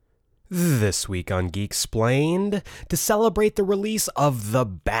This week on Geeksplained, to celebrate the release of The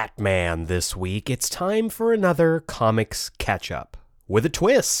Batman this week, it's time for another comics catch-up with a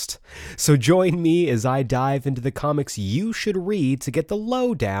twist. So join me as I dive into the comics you should read to get the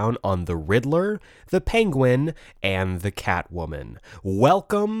lowdown on the Riddler, the Penguin, and the Catwoman.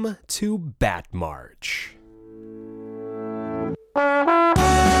 Welcome to Bat March.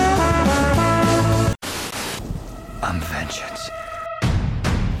 I'm vengeance.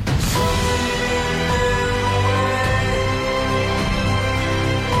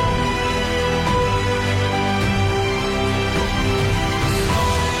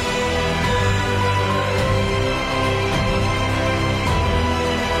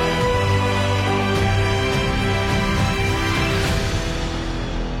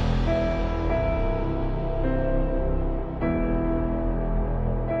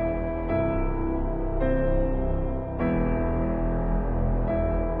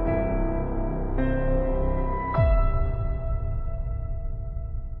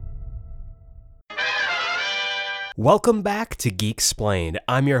 Welcome back to Geeksplained.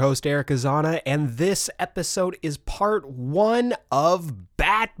 I'm your host, Eric Azana, and this episode is part one of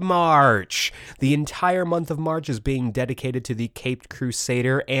Bat March. The entire month of March is being dedicated to the Caped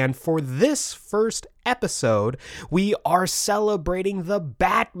Crusader, and for this first episode, we are celebrating the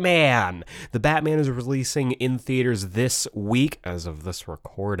Batman. The Batman is releasing in theaters this week, as of this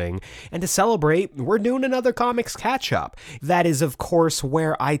recording, and to celebrate, we're doing another comics catch-up. That is, of course,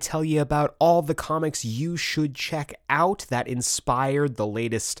 where I tell you about all the comics you should check out that inspired the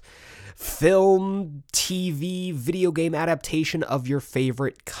latest film, TV, video game adaptation of your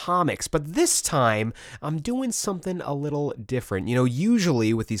favorite comics. But this time, I'm doing something a little different. You know,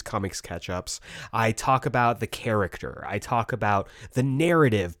 usually with these comics catch-ups, I talk about the character, I talk about the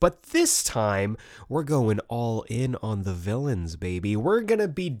narrative, but this time, we're going all in on the villains, baby. We're gonna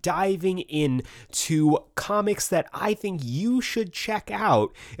be diving into comics that I think you should check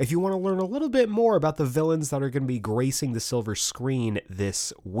out if you want to learn a little bit more about the villains that are gonna be gracing the silver screen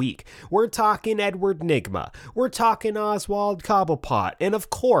this week. We're talking Edward Nygma, we're talking Oswald Cobblepot, and of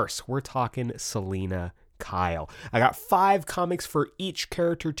course, we're talking Selina Kyle. I got 5 comics for each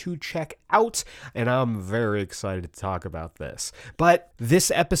character to check out, and I'm very excited to talk about this. But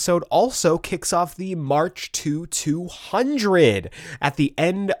this episode also kicks off the March to 200. At the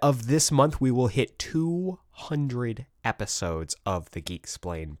end of this month, we will hit 200 episodes of the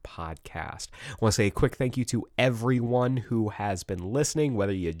Geeksplained podcast. I want to say a quick thank you to everyone who has been listening,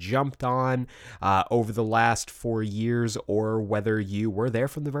 whether you jumped on over the last 4 years or whether you were there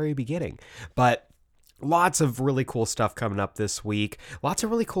from the very beginning. But lots of really cool stuff coming up this week. Lots of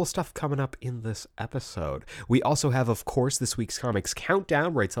really cool stuff coming up in this episode. We also have, of course, this week's Comics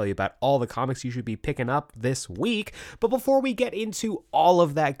Countdown, where I tell you about all the comics you should be picking up this week. But before we get into all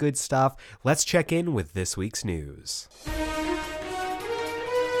of that good stuff, let's check in with this week's news.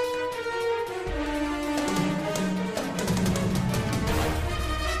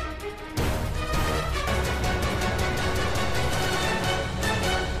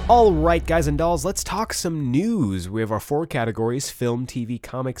 All right, guys and dolls, let's talk some news. We have our 4 categories: film, TV,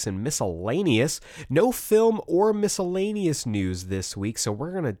 comics, and miscellaneous. No film or miscellaneous news this week, so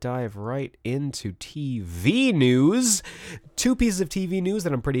we're going to dive right into TV news. 2 pieces of TV news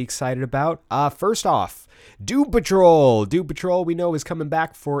that I'm pretty excited about. First off, Doom Patrol. Doom Patrol, we know, is coming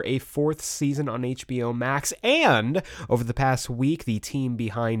back for a 4th season on HBO Max, and over the past week, the team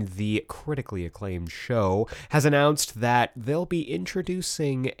behind the critically acclaimed show has announced that they'll be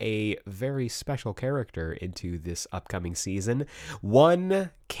introducing a very special character into this upcoming season,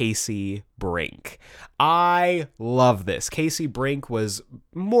 one Casey Brink. I love this. Casey Brink was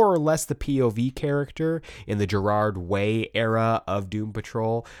more or less the POV character in the Gerard Way era of Doom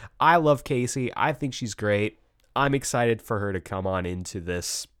Patrol. I love Casey. I think she's great. I'm excited for her to come on into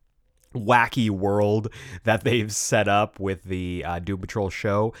this wacky world that they've set up with the Doom Patrol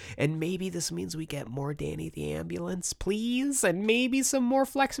show, and maybe this means we get more Danny the Ambulance, please, and maybe some more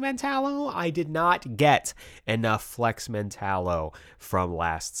Flex Mentallo. I did not get enough Flex Mentallo from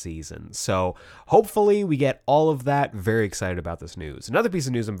last season, so hopefully we get all of that. Very excited about this news. Another piece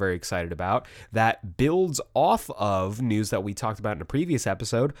of news I'm very excited about that builds off of news that we talked about in a previous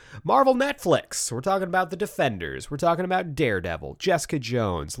episode: Marvel Netflix. We're talking about The Defenders, we're talking about Daredevil, Jessica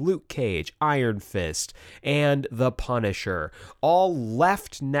Jones, Luke Cage, Cage, Iron Fist, and The Punisher all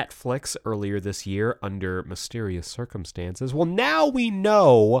left Netflix earlier this year under mysterious circumstances. Well, now we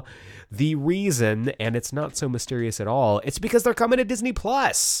know the reason, and it's not so mysterious at all. It's because they're coming to Disney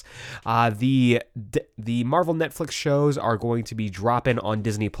Plus. The Marvel Netflix shows are going to be dropping on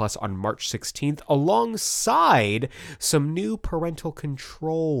Disney Plus on March 16th, alongside some new parental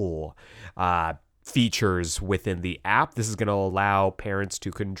control features within the app. This is going to allow parents to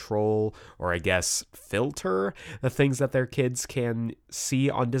control, or I guess filter, the things that their kids can see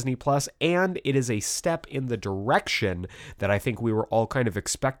on Disney Plus, and it is a step in the direction that I think we were all kind of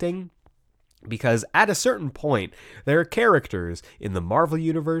expecting. Because at a certain point, there are characters in the Marvel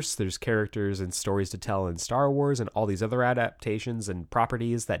Universe, there's characters and stories to tell in Star Wars and all these other adaptations and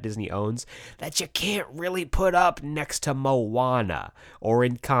properties that Disney owns that you can't really put up next to Moana or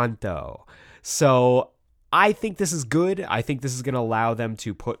Encanto. So I think this is good. I think this is going to allow them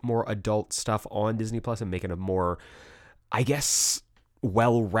to put more adult stuff on Disney Plus and make it a more, I guess,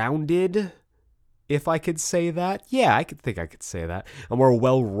 well-rounded, if I could say that. Yeah, I could say that. A more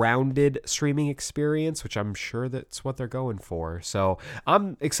well-rounded streaming experience, which I'm sure that's what they're going for. So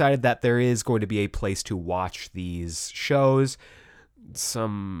I'm excited that there is going to be a place to watch these shows.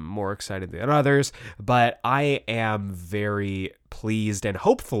 Some more excited than others, but I am very pleased, and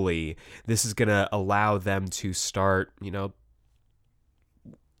hopefully this is going to allow them to start,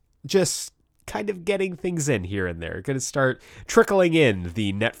 just kind of getting things in here and there. Going to start trickling in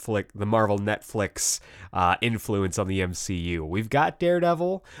the Marvel Netflix influence on the MCU. We've got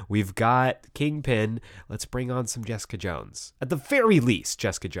Daredevil, we've got Kingpin. Let's bring on some Jessica Jones. At the very least,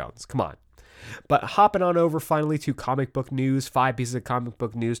 Jessica Jones. Come on. But hopping on over finally to comic book news, 5 pieces of comic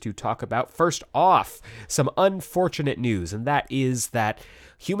book news to talk about. First off, some unfortunate news, and that is that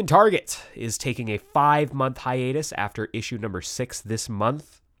Human Target is taking a 5-month hiatus after issue number 6 this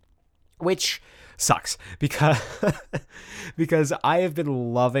month, which sucks because I have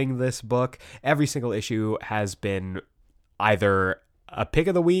been loving this book. Every single issue has been either a pick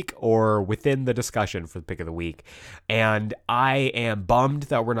of the week or within the discussion for the pick of the week. And I am bummed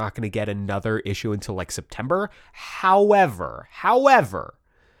that we're not going to get another issue until like September. However,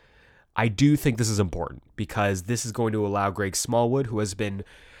 I do think this is important because this is going to allow Greg Smallwood, who has been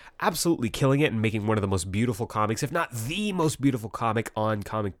absolutely killing it and making one of the most beautiful comics, if not the most beautiful comic on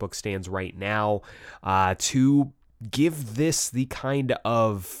comic book stands right now, to give this the kind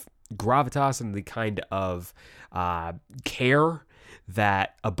of gravitas and the kind of care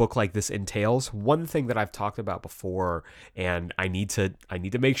that a book like this entails. One thing that I've talked about before, and I need to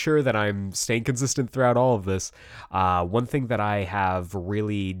make sure that I'm staying consistent throughout all of this. One thing that I have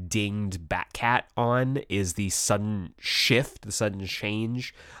really dinged Batcat on is the sudden shift, the sudden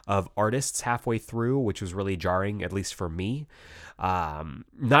change of artists halfway through, which was really jarring, at least for me.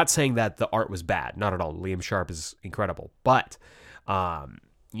 Not saying that the art was bad, not at all. Liam Sharp is incredible, but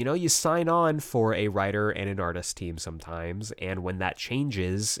you sign on for a writer and an artist team sometimes, and when that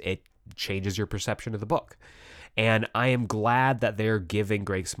changes, it changes your perception of the book. And I am glad that they're giving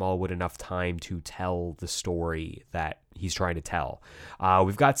Greg Smallwood enough time to tell the story that he's trying to tell.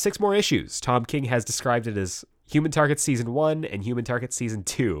 We've got 6 more issues. Tom King has described it as Human Target Season 1 and Human Target Season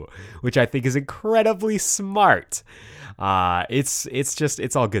 2, which I think is incredibly smart.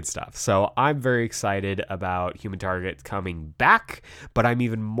 It's all good stuff. So I'm very excited about Human Target coming back, but I'm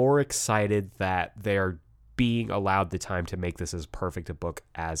even more excited that they're being allowed the time to make this as perfect a book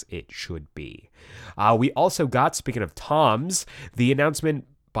as it should be. We also got, speaking of Toms, the announcement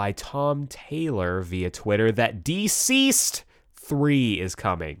by Tom Taylor via Twitter that Deceased 3 is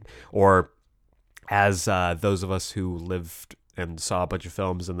coming, or as those of us who lived and saw a bunch of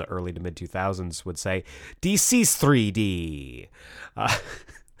films in the early to mid 2000s would say, Deceased 3D.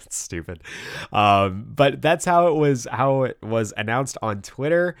 It's stupid. But that's how it was announced on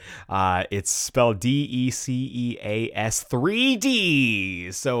Twitter. It's spelled DECEAS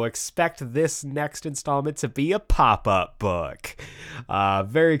 3D. So expect this next installment to be a pop-up book.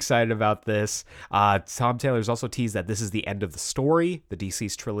 Very excited about this. Tom Taylor's also teased that this is the end of the story. The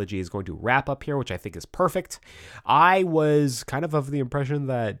Deceased trilogy is going to wrap up here, which I think is perfect. I was kind of the impression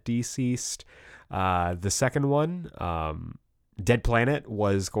that Deceased, the second one, Dead Planet,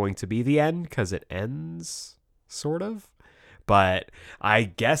 was going to be the end because it ends, sort of. But I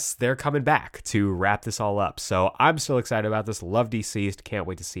guess they're coming back to wrap this all up. So I'm still excited about this. Love Deceased. Can't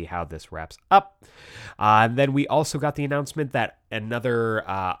wait to see how this wraps up. And then we also got the announcement that another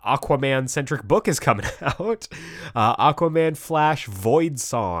Aquaman-centric book is coming out. Aquaman Flash Void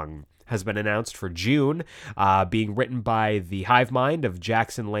Song has been announced for June, being written by the hive mind of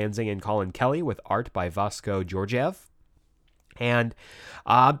Jackson Lanzing and Colin Kelly, with art by Vasco Georgiev. And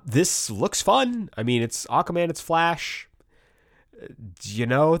this looks fun. I mean, it's Aquaman, it's Flash.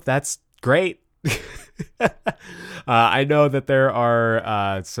 That's great. I know that there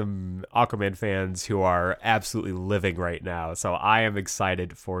are some Aquaman fans who are absolutely living right now, so I am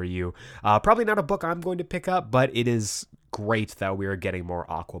excited for you. Probably not a book I'm going to pick up, but it is great that we are getting more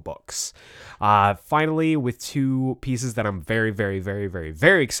Aqua books. Finally, with two pieces that I'm very, very, very, very,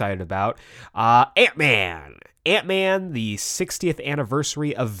 very excited about. Ant-Man, the 60th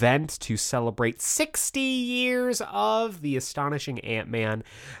anniversary event to celebrate 60 years of the astonishing Ant-Man,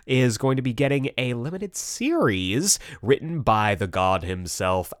 is going to be getting a limited series written by the god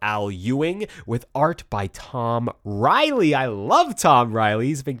himself, Al Ewing, with art by Tom Riley. I love Tom Riley.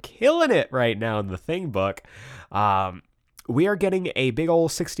 He's been killing it right now in the Thing book. We are getting a big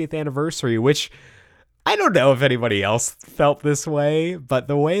old 60th anniversary, which I don't know if anybody else felt this way, but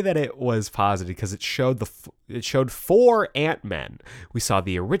the way that it was posited, because it showed 4 Ant-Men. We saw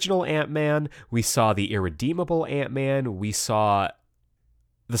the original Ant-Man, we saw the irredeemable Ant-Man, we saw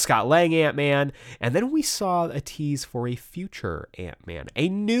the Scott Lang Ant-Man, and then we saw a tease for a future Ant-Man, a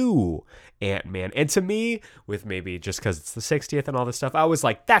new Ant-Man. And to me, with maybe just because it's the 60th and all this stuff, I was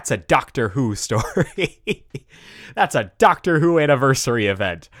like, that's a Doctor Who story. That's a Doctor Who anniversary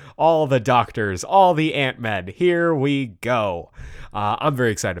event. All the Doctors, all the Ant-Men, here we go. I'm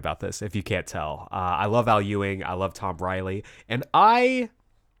very excited about this, if you can't tell. I love Al Ewing, I love Tom Riley, and I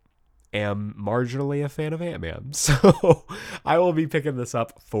am marginally a fan of Ant-Man, so I will be picking this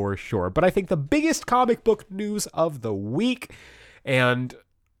up for sure. But I think the biggest comic book news of the week, and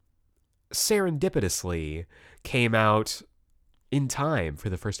serendipitously came out in time for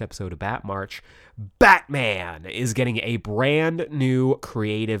the first episode of Bat March, Batman is getting a brand new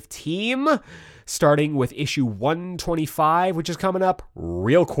creative team, starting with issue 125, which is coming up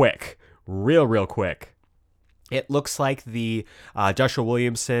real quick. Real quick. It looks like the Joshua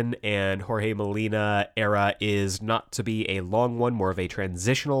Williamson and Jorge Molina era is not to be a long one, more of a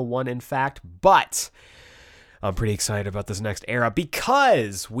transitional one, in fact. But I'm pretty excited about this next era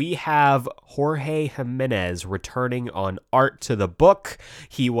because we have Jorge Jimenez returning on art to the book.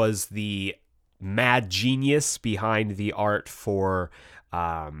 He was the mad genius behind the art for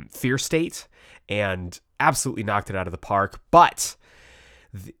Fear State and absolutely knocked it out of the park. But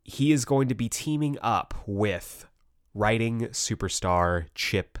he is going to be teaming up with writing superstar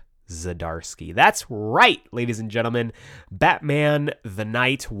Chip Zdarsky. That's right, ladies and gentlemen. Batman the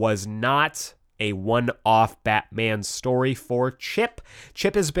Knight was not a one-off Batman story for Chip.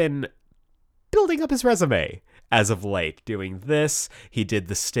 Chip has been building up his resume as of late, doing this. He did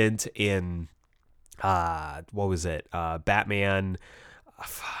the stint in, Batman...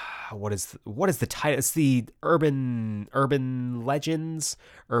 What is the title? It's the Urban Legends.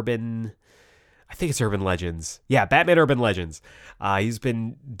 I think it's Urban Legends. Yeah, Batman Urban Legends. He's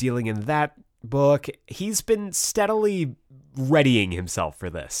been dealing in that book. He's been steadily readying himself for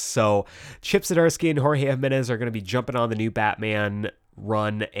this. So Chip Zdarsky and Jorge Jimenez are going to be jumping on the new Batman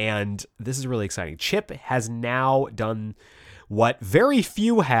run, and this is really exciting. Chip has now done what very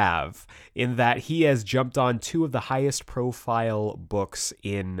few have, in that he has jumped on 2 of the highest profile books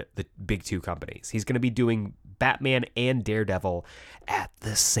in the big 2 companies. He's going to be doing Batman and Daredevil at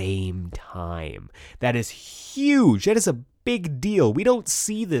the same time. That is huge. That is a big deal. We don't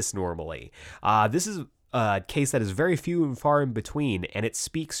see this normally. This is a case that is very few and far in between, and it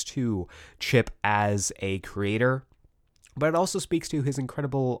speaks to Chip as a creator, but it also speaks to his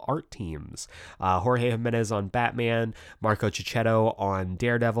incredible art teams. Jorge Jimenez on Batman, Marco Cicchetto on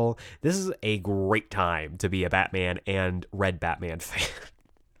Daredevil. This is a great time to be a Batman and Red Batman fan.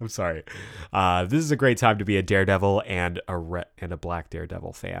 I'm sorry. This is a great time to be a Daredevil and a Black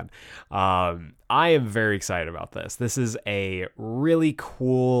Daredevil fan. I am very excited about this. This is a really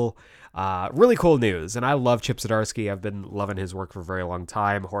cool news, and I love Chip Zdarsky. I've been loving his work for a very long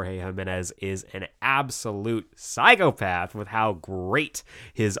time. Jorge Jimenez is an absolute psychopath with how great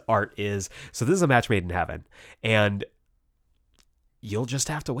his art is. So this is a match made in heaven, and you'll just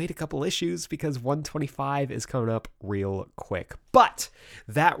have to wait a couple issues because 125 is coming up real quick. But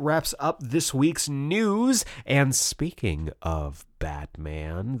that wraps up this week's news. And speaking of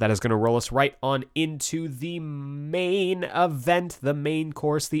Batman, that is going to roll us right on into the main event, the main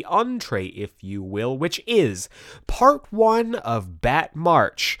course, the entree, if you will, which is part 1 of Bat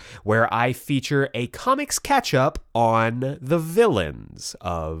March, where I feature a comics catch-up on the villains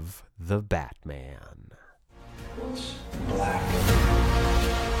of the Batman. It's black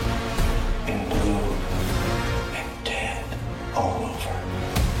and blue and dead all over.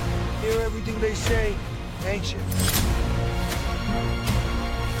 Hear everything they say, ain't you?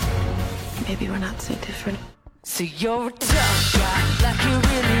 Maybe we're not so different. So you're a tough guy, like you're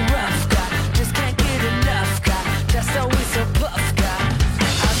really rough guy. Just can't get enough guy, just always so buff guy. I'm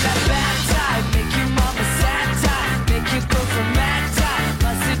that bad type, make your mama sad type, make you go from mad type,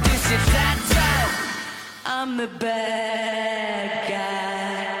 must seduce you that type. I'm the bad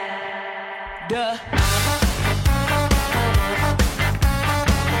guy. Duh.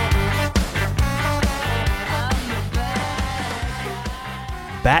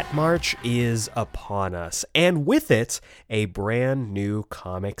 Bat March is upon us, and with it, a brand new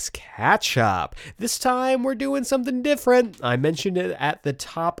comics catch-up. This time, we're doing something different. I mentioned it at the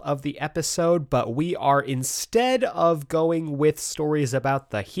top of the episode, but we are, instead of going with stories about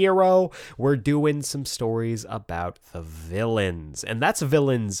the hero, we're doing some stories about the villains. And that's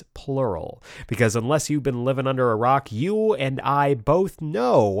villains plural, because unless you've been living under a rock, you and I both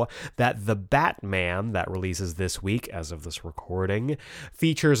know that the Batman that releases this week, as of this recording,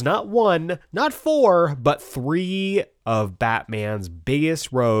 features not one, not four, but three of Batman's biggest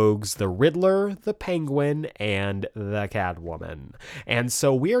rogues, the Riddler, the Penguin, and the Catwoman. And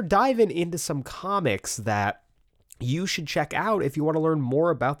so we are diving into some comics that you should check out if you want to learn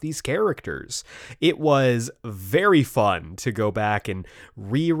more about these characters. It was very fun to go back and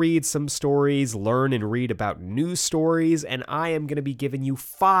reread some stories, learn and read about new stories, and I am going to be giving you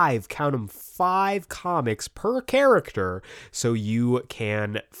five comics per character so you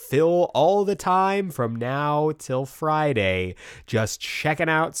can fill all the time from now till Friday just checking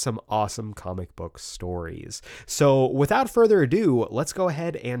out some awesome comic book stories. So without further ado, let's go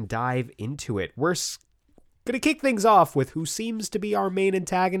ahead and dive into it. We're going to kick things off with who seems to be our main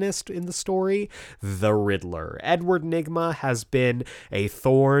antagonist in the story, the Riddler. Edward Nygma has been a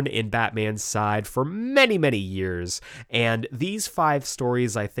thorn in Batman's side for many, many years, and these five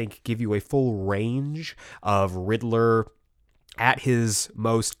stories, I think, give you a full range of Riddler at his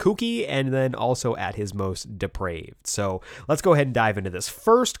most kooky and then also at his most depraved. So let's go ahead and dive into this.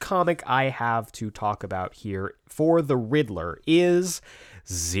 First comic I have to talk about here for the Riddler is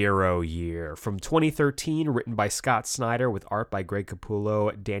Zero Year from 2013, written by Scott Snyder with art by Greg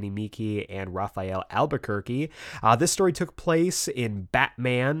Capullo, Danny Miki, and Raphael Albuquerque. This story took place in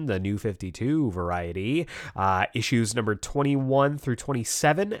Batman, the New 52 variety, issues number 21 through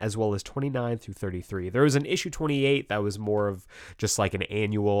 27, as well as 29 through 33. There was an issue 28 that was more of just like an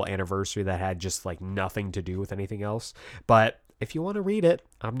annual anniversary that had just like nothing to do with anything else. But if you want to read it,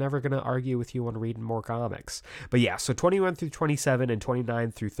 I'm never going to argue with you on reading more comics. But yeah, so 21 through 27 and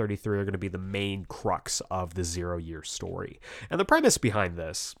 29 through 33 are going to be the main crux of the 0 Year story. And the premise behind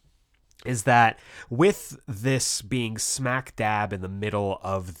this is that with this being smack dab in the middle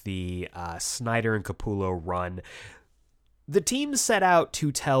of the Snyder and Capullo run, the team set out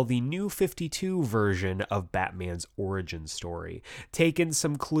to tell the New 52 version of Batman's origin story, taking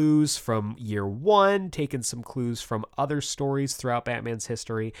some clues from Year One, taking some clues from other stories throughout Batman's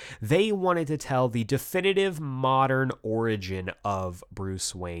history. They wanted to tell the definitive modern origin of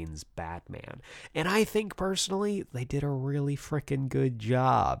Bruce Wayne's Batman. And I think personally, they did a really freaking good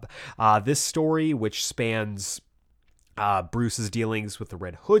job. This story, which spans Bruce's dealings with the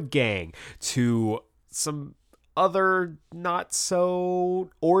Red Hood gang to some other not so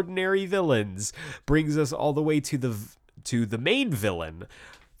ordinary villains, brings us all the way to the main villain,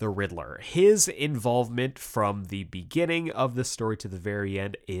 the Riddler. His involvement from the beginning of the story to the very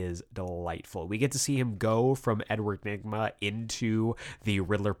end is delightful. We get to see him go from Edward Nygma into the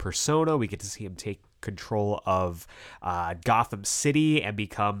Riddler persona. We get to see him take control of Gotham City and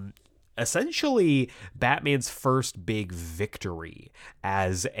become essentially Batman's first big victory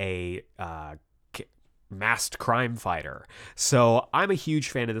as a masked crime fighter. So I'm a huge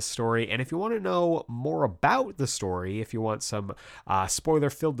fan of this story, and if you want to know more about the story, if you want some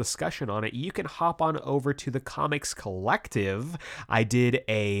spoiler-filled discussion on it, you can hop on over to the Comics Collective. I did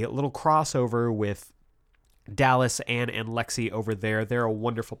a little crossover with Dallas, Ann, and Lexi over there. They're a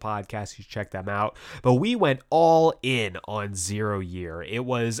wonderful podcast. You should check them out. But we went all in on 0 Year. It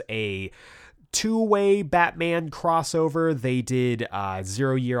was a two-way Batman crossover. They did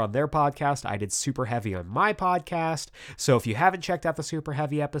 0 Year on their podcast. I did Super Heavy on my podcast. So if you haven't checked out the Super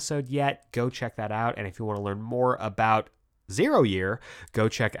Heavy episode yet, go check that out. And if you want to learn more about 0 Year, go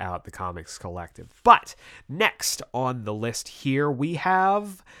check out the Comics Collective. But next on the list here, we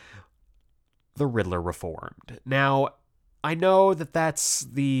have the Riddler Reformed. Now, I know that that's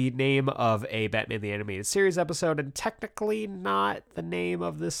the name of a Batman the Animated Series episode and technically not the name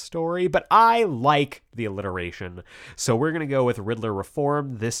of this story, but I like the alliteration. So we're going to go with Riddler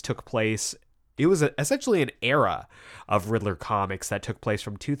Reformed. This took place it was essentially an era of Riddler comics that took place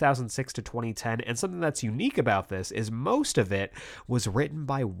from 2006 to 2010. And something that's unique about this is most of it was written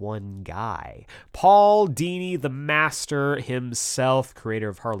by one guy, Paul Dini, the master himself, creator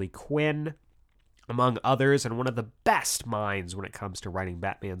of Harley Quinn, among others, and one of the best minds when it comes to writing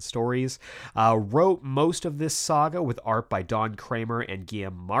Batman stories. Wrote most of this saga with art by Don Kramer and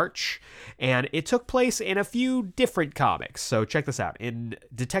Guillaume March, and it took place in a few different comics. So check this out. In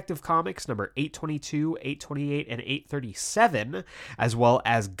Detective Comics number 822, 828, and 837, as well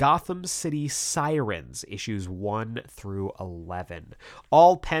as Gotham City Sirens, issues 1 through 11.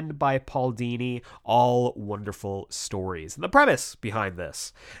 All penned by Paul Dini, all wonderful stories. And the premise behind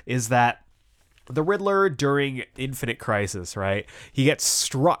this is that the Riddler, during Infinite Crisis, right? He gets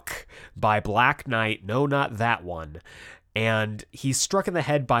struck by Black Knight. No, not that one. And he's struck in the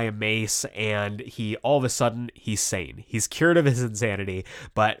head by a mace, and he, all of a sudden, he's sane. He's cured of his insanity,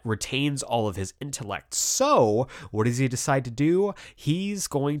 but retains all of his intellect. So, what does he decide to do? He's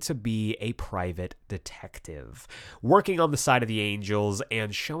going to be a private detective, working on the side of the angels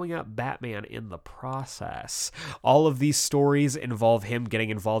and showing up Batman in the process. All of these stories involve him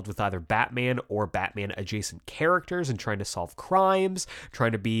getting involved with either Batman or Batman-adjacent characters and trying to solve crimes,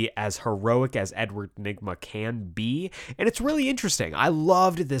 trying to be as heroic as Edward Nygma can be. And it's really interesting. I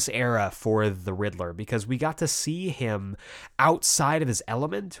loved this era for the Riddler because we got to see him outside of his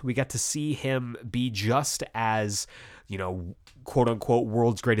element. We got to see him be just as, quote unquote,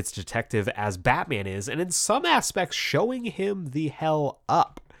 world's greatest detective as Batman is. And in some aspects, showing him the hell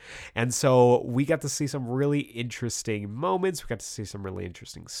up. And so we got to see some really interesting moments. We got to see some really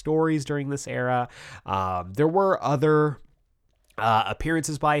interesting stories during this era. There were other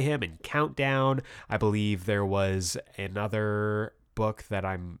appearances by him in Countdown. I believe there was another book that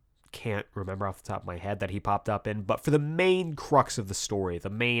can't remember off the top of my head that he popped up in, but for the main crux of the story,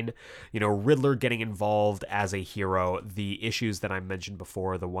 the main, Riddler getting involved as a hero, the issues that I mentioned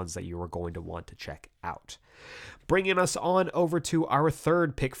before, the ones that you were going to want to check out. Bringing us on over to our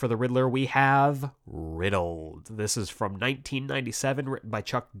third pick for the Riddler, we have Riddled. This is from 1997, written by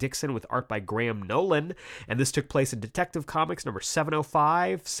Chuck Dixon with art by Graham Nolan, and this took place in Detective Comics number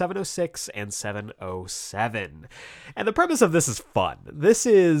 705, 706, and 707. And the premise of this is fun. This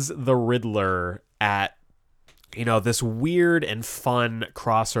is the Riddler at, this weird and fun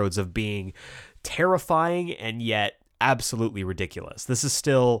crossroads of being terrifying and yet absolutely ridiculous. This is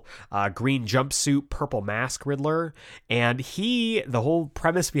still green jumpsuit, purple mask Riddler, and the whole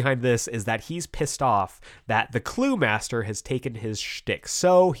premise behind this is that he's pissed off that the Clue Master has taken his shtick,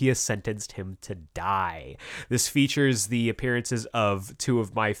 so he has sentenced him to die. This features the appearances of two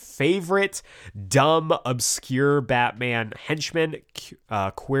of my favorite dumb, obscure Batman henchmen,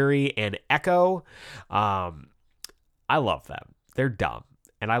 Query and Echo. I love them. They're dumb.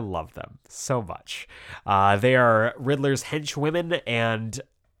 And I love them so much. They are Riddler's henchwomen, and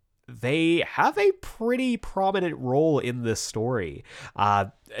they have a pretty prominent role in this story.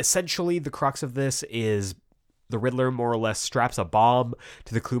 Essentially, the crux of this is the Riddler more or less straps a bomb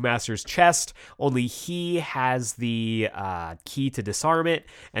to the Clue Master's chest, only he has the key to disarm it,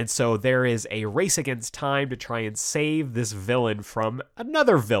 and so there is a race against time to try and save this villain from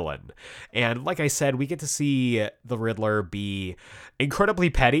another villain. And like I said, we get to see the Riddler be incredibly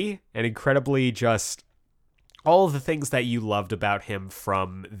petty and incredibly just all of the things that you loved about him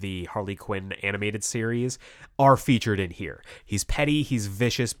from the Harley Quinn animated series are featured in here. He's petty, he's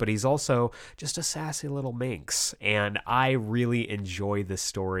vicious, but he's also just a sassy little minx. And I really enjoy this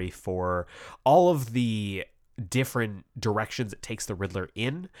story for all of the different directions it takes the Riddler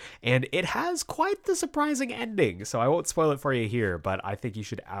in, and it has quite the surprising ending, so I won't spoil it for you here, but I think you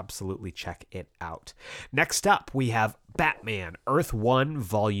should absolutely check it out. Next up, we have Batman Earth 1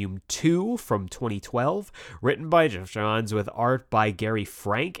 Volume 2 from 2012, written by Geoff Johns with art by Gary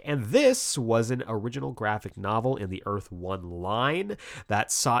Frank, and this was an original graphic novel in the Earth 1 line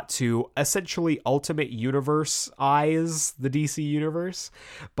that sought to essentially Ultimate Universe-ize the DC Universe,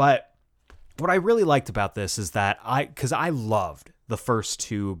 but what I really liked about this is that because I loved the first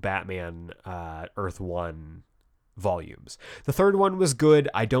two Batman Earth 1 volumes. The third one was good.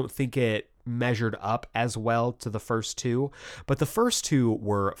 I don't think it measured up as well to the first two, but the first two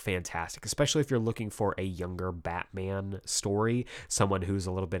were fantastic, especially if you're looking for a younger Batman story, someone who's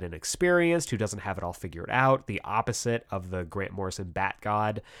a little bit inexperienced, who doesn't have it all figured out, the opposite of the Grant Morrison Bat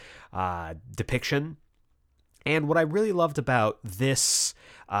God depiction. And what I really loved about this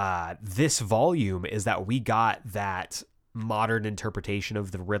volume is that we got that modern interpretation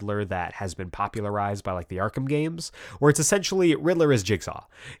of the Riddler that has been popularized by like the Arkham games, where it's essentially Riddler is Jigsaw.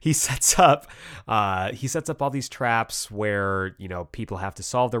 He sets up all these traps where, you know, people have to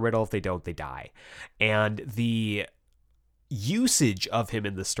solve the riddle. If they don't, they die. And the usage of him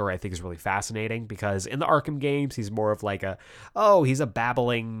in the story I think is really fascinating, because in the Arkham games he's more of like he's a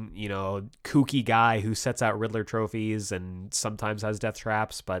babbling, you know, kooky guy who sets out Riddler trophies and sometimes has death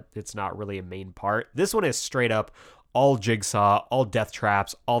traps, but it's not really a main part. This one is straight up all Jigsaw, all death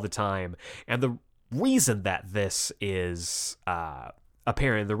traps all the time. And the reason that this is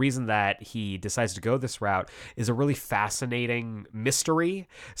apparent, the reason that he decides to go this route, is a really fascinating mystery.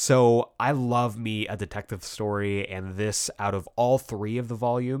 So I love me a detective story, and this, out of all three of the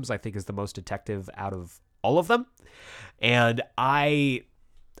volumes, I think is the most detective out of all of them. And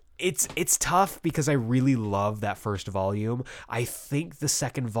it's tough because I really love that first volume. I think the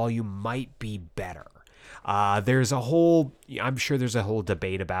second volume might be better. I'm sure there's a whole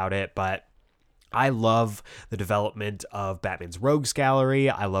debate about it, but I love the development of Batman's Rogues Gallery.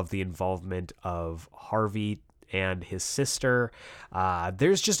 I love the involvement of Harvey and his sister.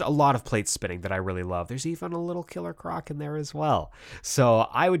 There's just a lot of plate spinning that I really love. There's even a little Killer Croc in there as well. So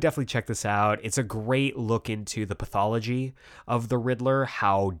I would definitely check this out. It's a great look into the pathology of the Riddler,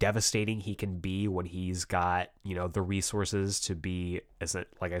 how devastating he can be when he's got, you know, the resources to be,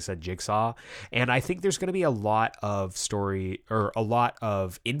 like I said, Jigsaw. And I think there's going to be a lot of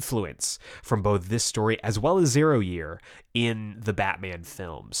influence from both this story as well as Zero Year in the Batman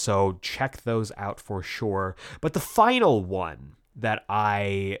film. So check those out for sure. But the final one that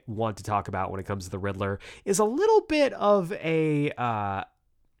I want to talk about when it comes to the Riddler is a little bit of an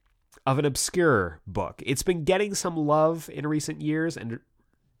obscure book. It's been getting some love in recent years, and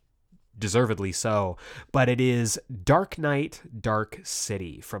deservedly so, but it is Dark Knight, Dark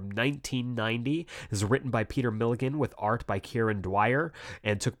City from 1990. It is written by Peter Milligan with art by Kieran Dwyer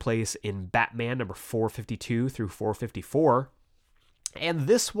and took place in Batman number 452 through 454. And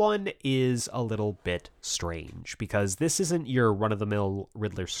this one is a little bit strange because this isn't your run-of-the-mill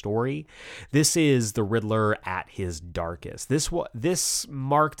Riddler story. This is the Riddler at his darkest. This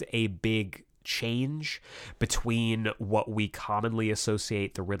marked a big change between what we commonly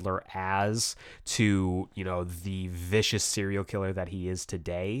associate the Riddler as to, you know, the vicious serial killer that he is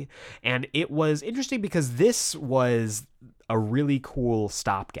today. And it was interesting because this was a really cool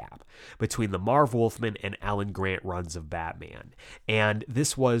stopgap between the Marv Wolfman and Alan Grant runs of Batman. And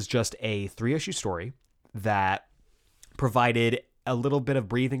this was just a 3-issue story that provided a little bit of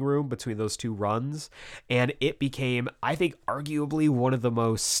breathing room between those two runs. And it became, I think, arguably one of the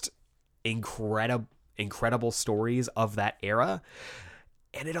most incredible stories of that era.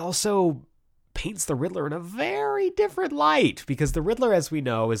 And it also paints the Riddler in a very different light, because the Riddler, as we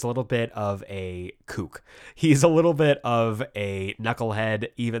know, is a little bit of a kook. He's a little bit of a knucklehead.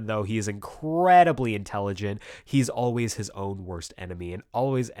 Even though he is incredibly intelligent, he's always his own worst enemy and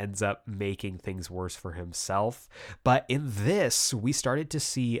always ends up making things worse for himself. But in this, we started to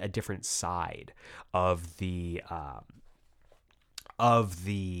see a different side of the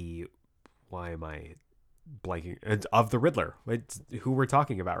why am I blanking? Of the Riddler, it's who we're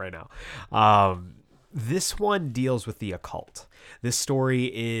talking about right now. This one deals with the occult. This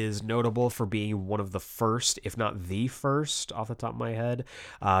story is notable for being one of the first, if not the first, off the top of my head,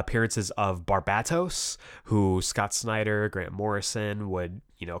 appearances of Barbatos, who Scott Snyder, Grant Morrison would,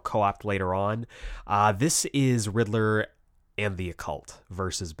 you know, co-opt later on. This is Riddler and the occult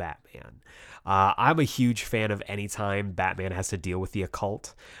versus Batman. I'm a huge fan of any time Batman has to deal with the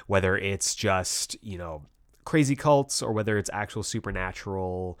occult, whether it's just, you know, crazy cults or whether it's actual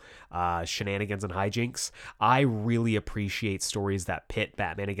supernatural shenanigans and hijinks. I really appreciate stories that pit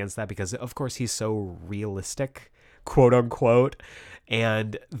Batman against that because, of course, he's so realistic, quote unquote.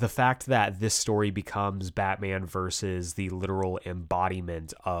 And the fact that this story becomes Batman versus the literal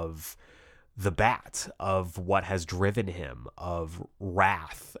embodiment of the Bat, of what has driven him, of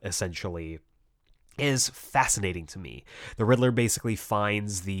wrath, essentially, is fascinating to me. The Riddler basically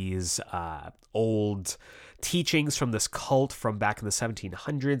finds these old teachings from this cult from back in the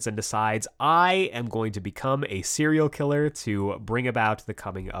 1700s and decides, I am going to become a serial killer to bring about the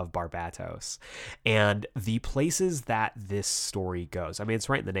coming of Barbatos. And the places that this story goes, I mean, it's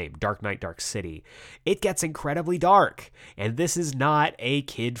right in the name, Dark Knight, Dark City. It gets incredibly dark, and this is not a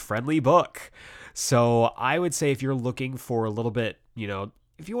kid-friendly book. So I would say if you're looking for a little bit, you know,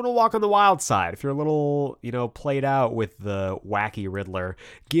 if you want to walk on the wild side, if you're a little, you know, played out with the wacky Riddler,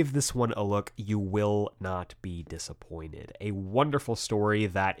 give this one a look. You will not be disappointed. A wonderful story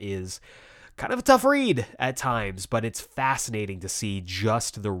that is kind of a tough read at times, but it's fascinating to see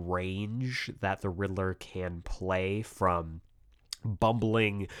just the range that the Riddler can play, from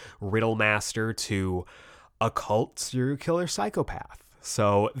bumbling riddle master to occult serial killer psychopath.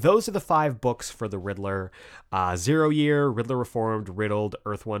 So those are the 5 books for the Riddler: 0 Year, Riddler Reformed, Riddled,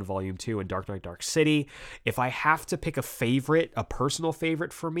 Earth 1 Volume 2, and Dark Knight Dark City. If I have to pick a favorite, a personal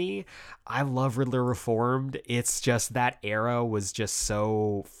favorite for me, I love Riddler Reformed. It's just that era was just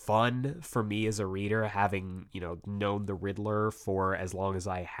so fun for me as a reader, having, known the Riddler for as long as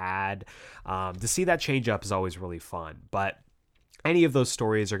I had. To see that change up is always really fun. But any of those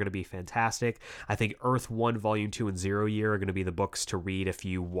stories are going to be fantastic. I think Earth 1, Volume 2, and 0 Year are going to be the books to read if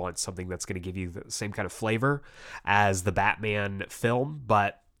you want something that's going to give you the same kind of flavor as the Batman film,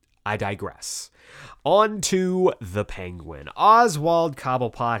 but I digress. On to the Penguin. Oswald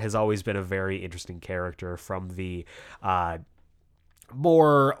Cobblepot has always been a very interesting character, from the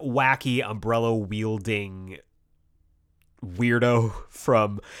more wacky umbrella-wielding weirdo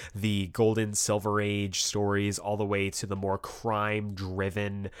from the Golden Silver Age stories, all the way to the more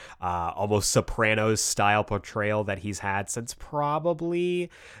crime-driven, almost Sopranos style portrayal that he's had since probably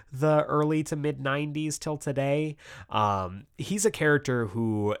the early to mid 90s till today. He's a character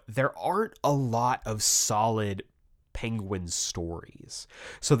who there aren't a lot of solid Penguin stories,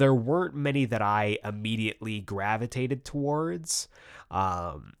 so there weren't many that I immediately gravitated towards,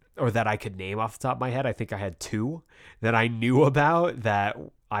 or that I could name off the top of my head. I think I had 2 that I knew about that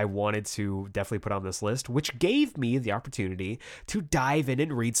I wanted to definitely put on this list, which gave me the opportunity to dive in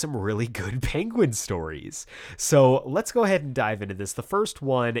and read some really good Penguin stories. So let's go ahead and dive into this. The first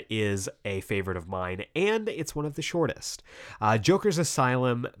one is a favorite of mine, and it's one of the shortest. Joker's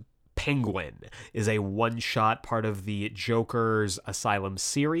Asylum Penguin is a one-shot part of the Joker's Asylum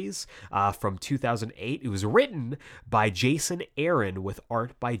series from 2008. It was written by Jason Aaron with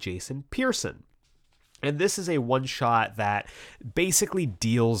art by Jason Pearson. And this is a one-shot that basically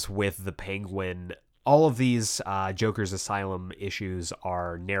deals with the Penguin. All of these Joker's Asylum issues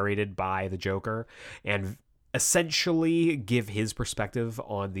are narrated by the Joker and essentially give his perspective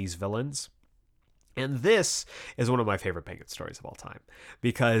on these villains. And this is one of my favorite Penguin stories of all time,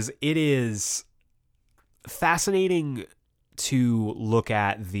 because it is fascinating to look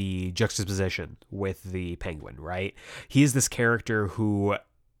at the juxtaposition with the Penguin, right? He is this character who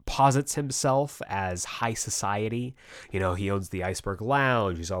posits himself as high society. He owns the Iceberg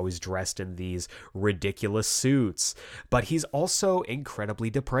Lounge. He's always dressed in these ridiculous suits, but he's also incredibly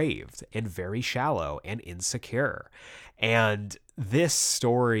depraved and very shallow and insecure. And this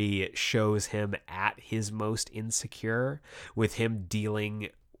story shows him at his most insecure, with him dealing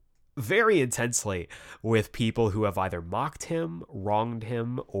very intensely with people who have either mocked him, wronged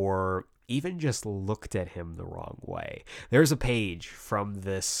him, or even just looked at him the wrong way. There's a page from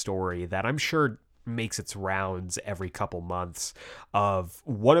this story that I'm sure makes its rounds every couple months, of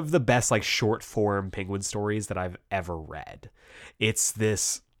one of the best short form Penguin stories that I've ever read. It's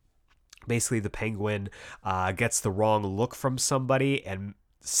this, basically the Penguin gets the wrong look from somebody and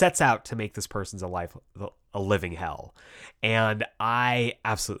sets out to make this person's life a living hell. And I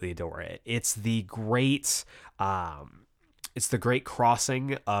absolutely adore it. It's the great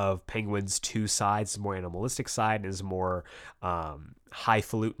crossing of Penguin's 2 sides, his more animalistic side and his more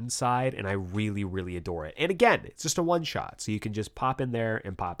highfalutin side, and I really, really adore it. And again, it's just a one-shot, so you can just pop in there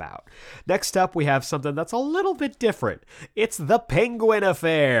and pop out. Next up, we have something that's a little bit different. It's The Penguin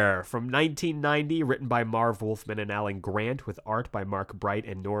Affair from 1990, written by Marv Wolfman and Alan Grant, with art by Mark Bright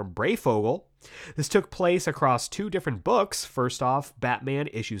and Norm Breyfogle. This took place across 2 different books. First off, Batman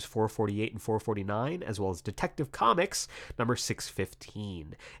issues 448 and 449, as well as Detective Comics number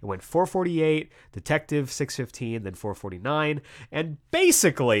 615. It went 448, Detective 615, then 449, and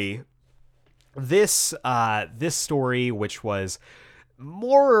basically this story, which was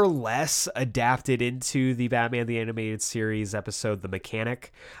more or less adapted into the Batman the Animated Series episode The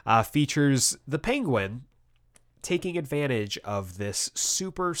Mechanic, features the Penguin taking advantage of this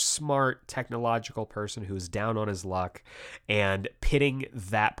super smart technological person who's down on his luck and pitting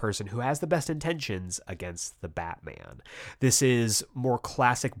that person who has the best intentions against the Batman. This is more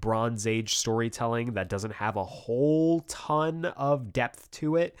classic Bronze Age storytelling that doesn't have a whole ton of depth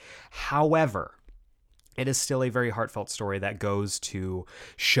to it. However, it is still a very heartfelt story that goes to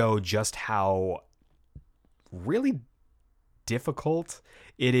show just how really difficult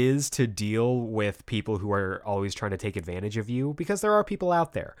it is to deal with people who are always trying to take advantage of you, because there are people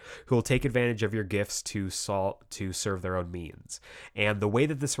out there who will take advantage of your gifts to serve their own means. And the way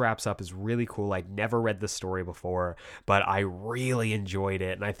that this wraps up is really cool. I'd never read this story before, but I really enjoyed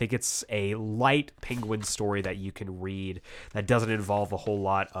it. And I think it's a light Penguin story that you can read that doesn't involve a whole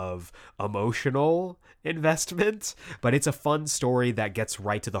lot of emotional investment, but it's a fun story that gets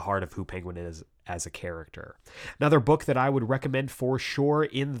right to the heart of who Penguin is as a character. Another book that I would recommend for sure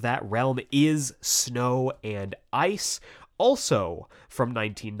in that realm is Snow and Ice, also from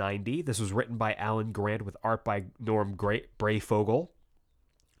 1990. This was written by Alan Grant with art by Norm Breyfogle.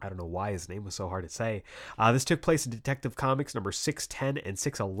 I don't know why his name was so hard to say. This took place in Detective Comics number 610 and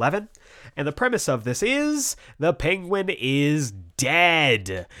 611. And the premise of this is the Penguin is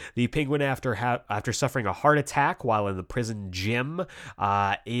dead. The Penguin, after suffering a heart attack while in the prison gym,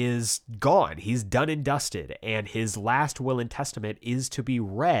 is gone. He's done and dusted. And his last will and testament is to be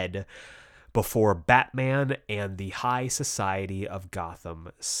read before Batman and the High Society of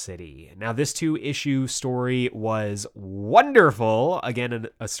Gotham City. Now, this 2-issue story was wonderful. Again,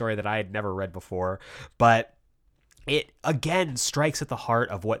 a story that I had never read before, but it again strikes at the heart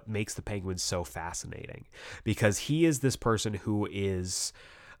of what makes the Penguin so fascinating, because he is this person who is,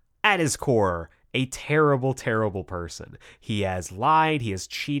 at his core, a terrible, terrible person. He has lied, he has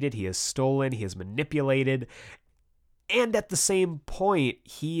cheated, he has stolen, he has manipulated, and at the same point,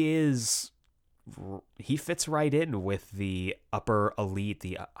 he fits right in with the upper elite,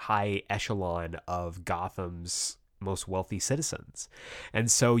 the high echelon of Gotham's most wealthy citizens.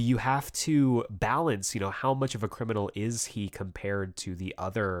 And so you have to balance, how much of a criminal is he compared to the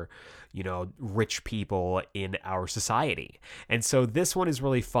other, rich people in our society. And so this one is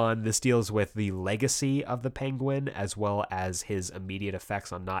really fun. This deals with the legacy of the Penguin, as well as his immediate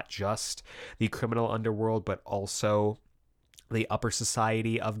effects on not just the criminal underworld, but also the upper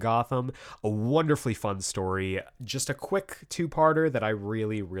society of Gotham. A wonderfully fun story. Just a quick 2-parter that I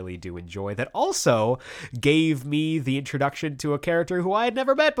really, really do enjoy, that also gave me the introduction to a character who I had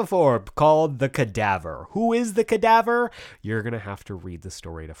never met before, called the Cadaver. Who is the Cadaver? You're going to have to read the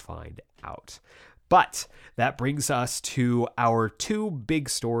story to find out. But that brings us to our 2 big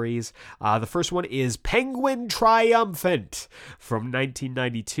stories. The first one is Penguin Triumphant from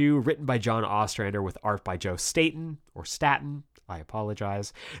 1992, written by John Ostrander with art by Joe Staton, or Staton. I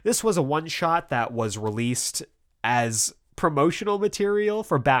apologize. This was a one-shot that was released as promotional material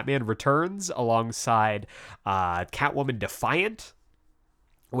for Batman Returns alongside Catwoman Defiant,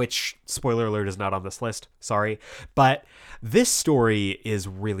 which, spoiler alert, is not on this list, sorry. But this story is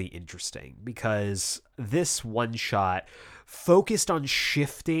really interesting because this one-shot focused on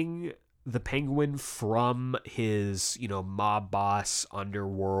shifting the Penguin from his, mob boss,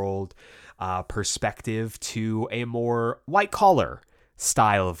 underworld perspective to a more white-collar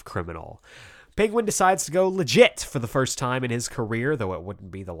style of criminal. Penguin decides to go legit for the first time in his career, though it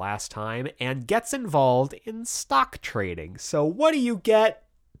wouldn't be the last time, and gets involved in stock trading. So what do you get?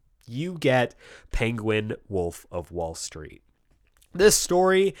 You get Penguin, Wolf of Wall Street. This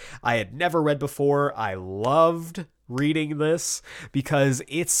story I had never read before. I loved reading this because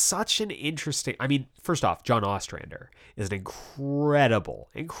it's such an interesting... first off, John Ostrander is an incredible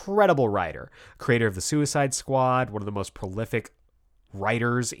writer, creator of the Suicide Squad, one of the most prolific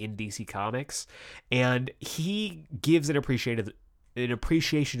writers in DC Comics, and he gives an appreciation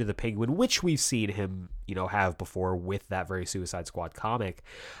to the Penguin, which we've seen him, have before with that very Suicide Squad comic.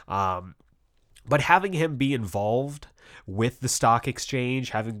 But having him be involved with the stock exchange,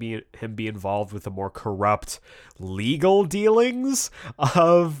 having him be involved with the more corrupt legal dealings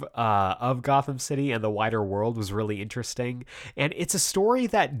of Gotham City and the wider world was really interesting. And it's a story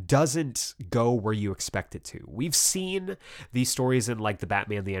that doesn't go where you expect it to. We've seen these stories in like the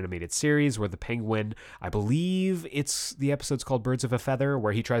Batman the Animated Series where the Penguin, I believe the episode's called Birds of a Feather,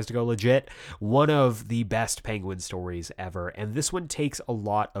 where he tries to go legit. One of the best Penguin stories ever. And this one takes a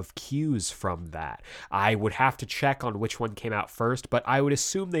lot of cues from that. I would have to check on which one came out first, but I would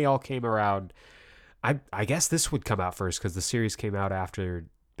assume they all came around. I guess this would come out first because the series came out after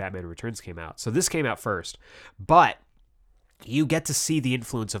Batman Returns came out. So this came out first. But you get to see the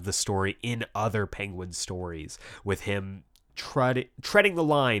influence of the story in other Penguin stories, with him treading the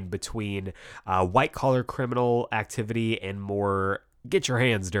line between white-collar criminal activity and more get your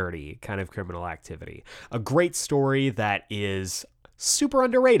hands dirty kind of criminal activity. A great story that is super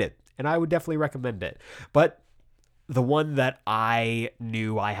underrated, and I would definitely recommend it. But the one that I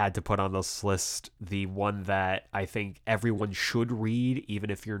knew I had to put on this list, the one that I think everyone should read, even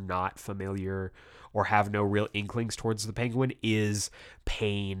if you're not familiar or have no real inklings towards the Penguin, is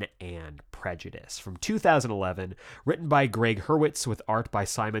Pain and Prejudice from 2011, written by Greg Hurwitz with art by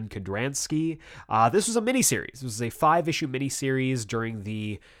Simon Kondransky. This was a miniseries. This was a 5-issue miniseries during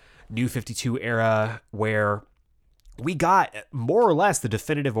the New 52 era where we got more or less the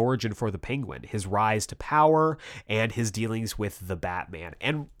definitive origin for the Penguin, his rise to power, and his dealings with the Batman.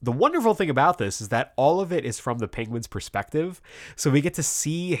 And the wonderful thing about this is that all of it is from the Penguin's perspective. So we get to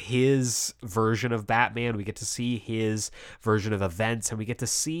see his version of Batman, we get to see his version of events, and we get to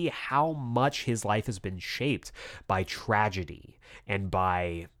see how much his life has been shaped by tragedy and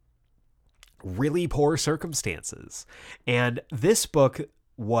by really poor circumstances. And this book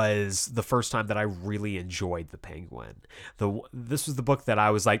was the first time that I really enjoyed the Penguin. This was the book that I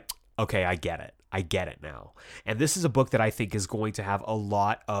was like, okay, I get it. I get it now. And this is a book that I think is going to have a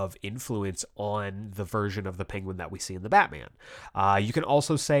lot of influence on the version of the Penguin that we see in the Batman. You can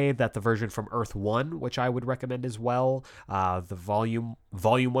also say that the version from Earth 1, which I would recommend as well, the volume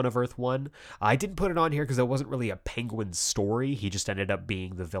 1 of Earth 1. I didn't put it on here because it wasn't really a Penguin story. He just ended up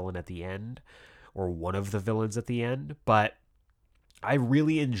being the villain at the end, or one of the villains at the end. But I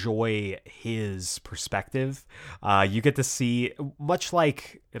really enjoy his perspective. You get to see, much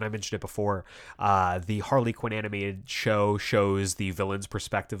like, and I mentioned it before, the Harley Quinn animated show shows the villain's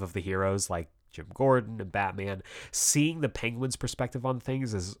perspective of the heroes, like Jim Gordon and Batman. Seeing the Penguin's perspective on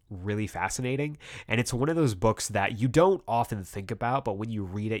things is really fascinating, and it's one of those books that you don't often think about, but when you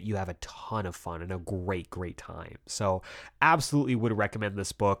read it, you have a ton of fun and a great time. So absolutely would recommend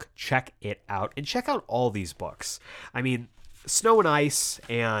this book. Check it out, and check out all these books. I mean, Snow and Ice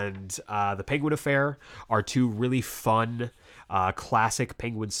and The Penguin Affair are two really fun, classic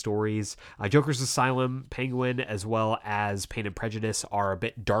Penguin stories. Joker's Asylum Penguin, as well as Pain and Prejudice, are a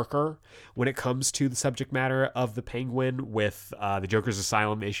bit darker when it comes to the subject matter of the Penguin, with the Joker's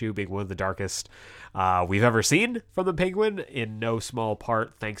Asylum issue being one of the darkest we've ever seen from the Penguin, in no small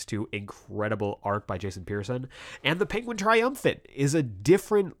part thanks to incredible art by Jason Pearson. And The Penguin Triumphant is a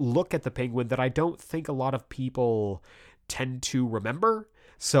different look at the Penguin that I don't think a lot of people tend to remember.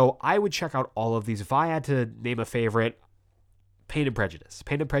 So I would check out all of these. If I had to name a favorite, Pain and Prejudice.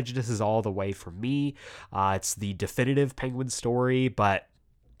 Pain and Prejudice is all the way for me. It's the definitive Penguin story, but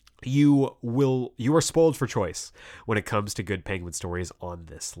you are spoiled for choice when it comes to good Penguin stories on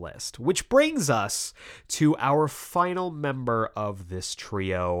this list. Which brings us to our final member of this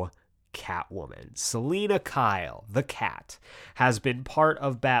trio, Catwoman. Selina Kyle, the Cat, has been part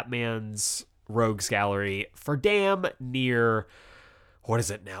of Batman's Rogues Gallery for damn near, what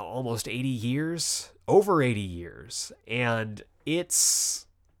is it now, almost 80 years? Over 80 years. And it's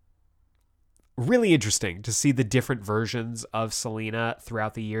really interesting to see the different versions of Selina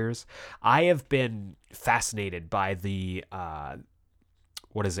throughout the years. I have been fascinated by the,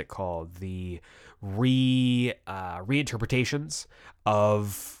 what is it called? The reinterpretations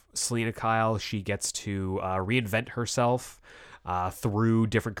of Selina Kyle. She gets to reinvent herself through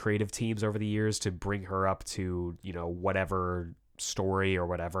different creative teams over the years to bring her up to, whatever story or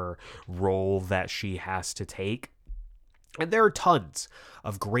whatever role that she has to take. And there are tons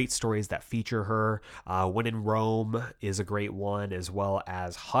of great stories that feature her. When in Rome is a great one, as well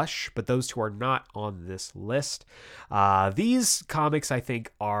as Hush, but those two are not on this list. These comics, I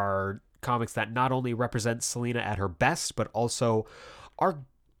think, are comics that not only represent Selina at her best, but also are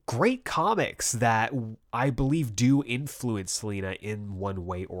great comics that I believe do influence Selina in one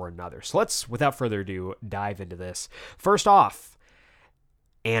way or another. So let's, without further ado, dive into this. First off,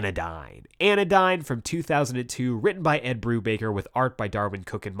 Anodyne. Anodyne from 2002, written by Ed Brubaker with art by Darwin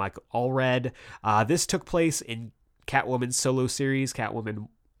Cook and Michael Allred. This took place in Catwoman's solo series, Catwoman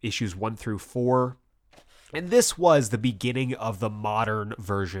issues 1 through 4. And this was the beginning of the modern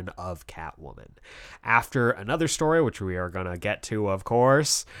version of Catwoman. After another story, which we are going to get to, of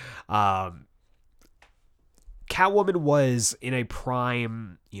course, Catwoman was in a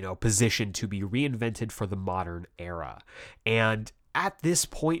prime, position to be reinvented for the modern era. And at this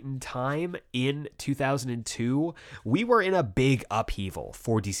point in time, in 2002, we were in a big upheaval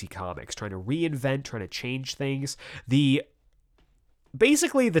for DC Comics, trying to reinvent, trying to change things.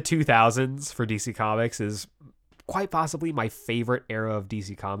 Basically, the 2000s for DC Comics is quite possibly my favorite era of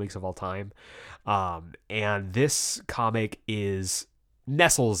DC Comics of all time. And this comic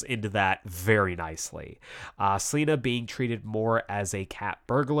nestles into that very nicely. Selina being treated more as a cat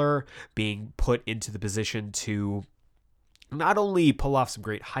burglar, being put into the position to not only pull off some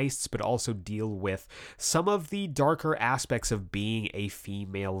great heists, but also deal with some of the darker aspects of being a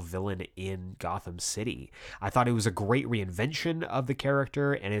female villain in Gotham City. I thought it was a great reinvention of the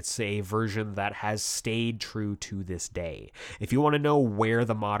character, and it's a version that has stayed true to this day. If you want to know where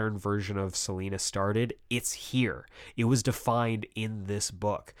the modern version of Selina started, it's here. It was defined in this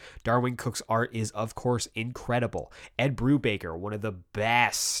book. Darwyn Cooke's art is, of course, incredible. Ed Brubaker, one of the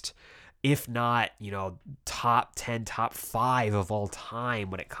best, if not, top 10, top 5 of all time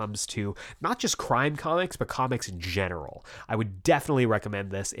when it comes to not just crime comics, but comics in general. I would definitely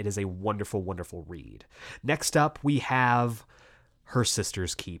recommend this. It is a wonderful, wonderful read. Next up, we have Her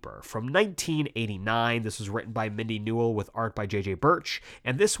Sister's Keeper from 1989. This was written by Mindy Newell with art by J.J. Birch,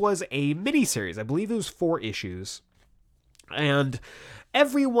 and this was a miniseries. I believe it was 4 issues. And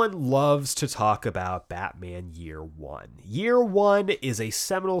everyone loves to talk about Batman Year One. Year One is a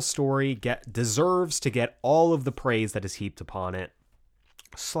seminal story, deserves to get all of the praise that is heaped upon it.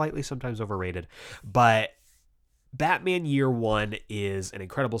 Slightly sometimes overrated, but Batman Year One is an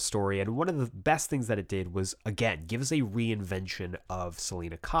incredible story, and one of the best things that it did was, again, give us a reinvention of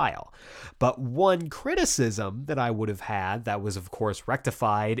Selina Kyle. But one criticism that I would have had, that was of course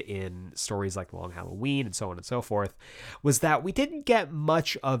rectified in stories like Long Halloween and so on and so forth, was that we didn't get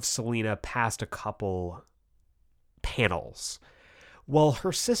much of Selina past a couple panels. Well,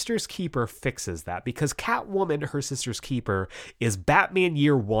 Her Sister's Keeper fixes that, because Catwoman, Her Sister's Keeper, is Batman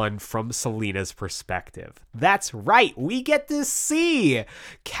Year One from Selina's perspective. That's right, we get to see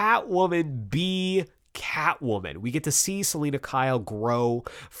Catwoman be Catwoman. We get to see Selina Kyle grow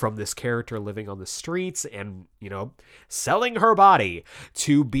from this character living on the streets and, selling her body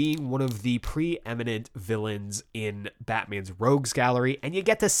to being one of the preeminent villains in Batman's rogues gallery. And you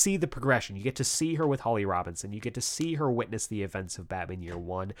get to see the progression. You get to see her with Holly Robinson. You get to see her witness the events of Batman Year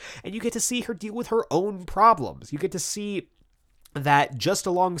One. And you get to see her deal with her own problems. You get to see that just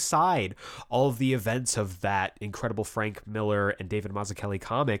alongside all of the events of that incredible Frank Miller and David Mazzucchelli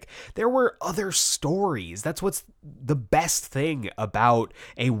comic, there were other stories. That's what's the best thing about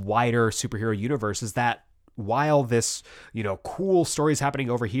a wider superhero universe, is that while this, cool story is happening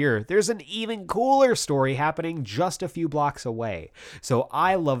over here, there's an even cooler story happening just a few blocks away. So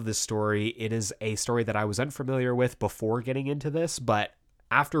I love this story. It is a story that I was unfamiliar with before getting into this, but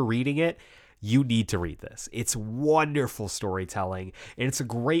after reading it, you need to read this. It's wonderful storytelling, and it's a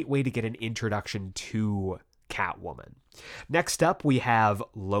great way to get an introduction to Catwoman. Next up, we have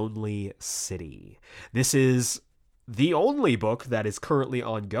Lonely City. This is the only book that is currently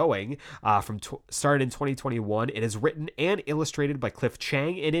ongoing, started in 2021. It is written and illustrated by Cliff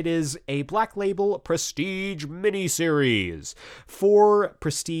Chiang, and it is a Black Label Prestige miniseries. 4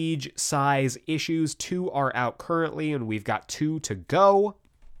 Prestige size issues. 2 are out currently, and we've got 2 to go.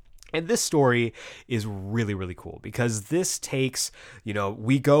 And this story is really, really cool, because this takes,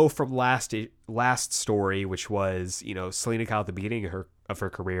 we go from last story, which was, Selina Kyle at the beginning of her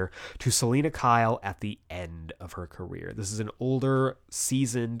career, to Selina Kyle at the end of her career. This is an older,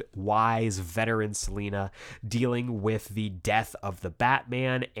 seasoned, wise, veteran Selina dealing with the death of the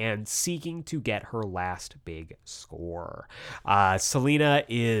Batman and seeking to get her last big score. Selina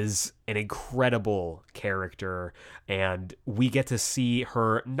is an incredible character, and we get to see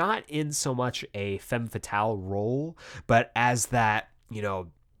her not in so much a femme fatale role, but as that,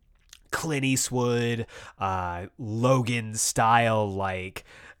 Clint Eastwood, Logan style, like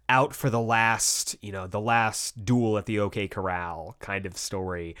out for the last duel at the OK Corral kind of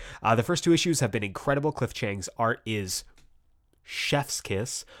story. The first 2 issues have been incredible. Cliff Chiang's art is chef's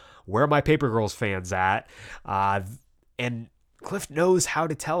kiss. Where are my Paper Girls fans at? And Cliff knows how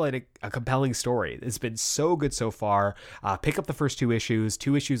to tell a compelling story. It's been so good so far. Pick up the first 2 issues.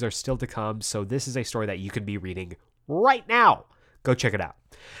 2 issues are still to come, so this is a story that you can be reading right now. Go check it out.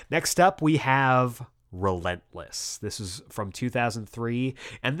 Next up, we have Relentless. This is from 2003,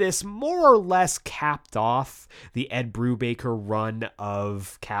 and this more or less capped off the Ed Brubaker run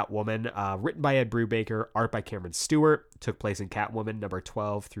of Catwoman. Written by Ed Brubaker, art by Cameron Stewart. Took place in Catwoman number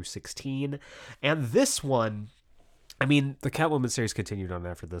 12 through 16. And this one, the Catwoman series continued on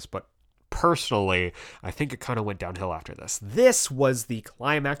after this, but personally, I think it kind of went downhill after this. This was the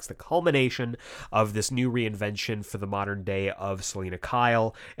climax, the culmination of this new reinvention for the modern day of Selina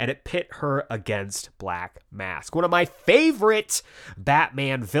Kyle, and it pit her against Black Mask, one of my favorite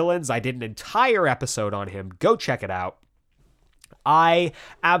Batman villains. I did an entire episode on him. Go check it out. I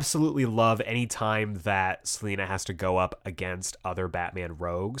absolutely love any time that Selina has to go up against other Batman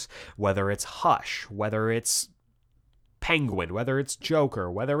rogues, whether it's Hush, whether it's Penguin, whether it's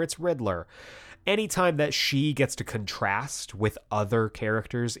Joker, whether it's Riddler. anytime that she gets to contrast with other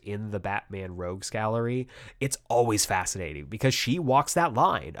characters in the Batman Rogues Gallery, it's always fascinating because she walks that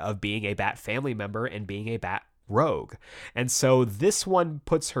line of being a Bat family member and being a Bat rogue. And so this one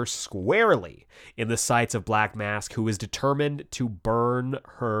puts her squarely in the sights of Black Mask, who is determined to burn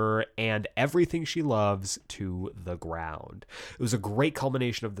her and everything she loves to the ground. It was a great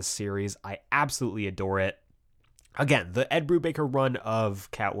culmination of the series. I absolutely adore it. Again, the Ed Brubaker run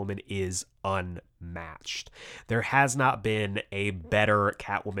of Catwoman is unmatched. There has not been a better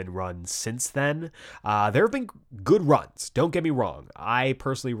Catwoman run since then. There have been good runs, don't get me wrong. I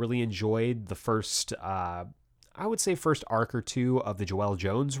personally really enjoyed the first arc or two of the Joelle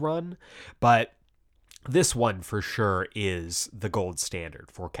Jones run, but this one for sure is the gold standard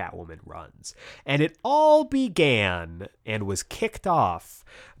for Catwoman runs. And it all began and was kicked off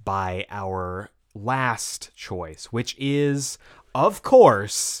by our last choice, which is, of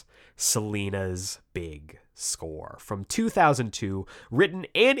course, Selina's Big Score from 2002, written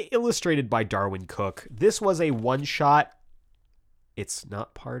and illustrated by Darwyn Cooke. This was a one-shot. It's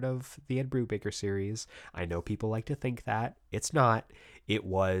not part of the Ed Brubaker series. I know people like to think that. It's not. It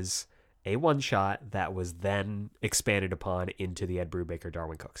was a one-shot that was then expanded upon into the Ed Brubaker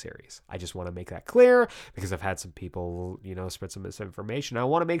Darwyn Cooke series. I just want to make that clear because I've had some people, spread some misinformation. I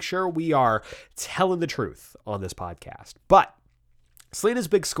want to make sure we are telling the truth on this podcast. But Selina's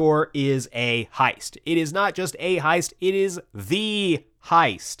Big Score is a heist. It is not just a heist. It is the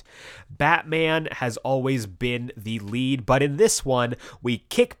heist. Batman has always been the lead, but in this one, we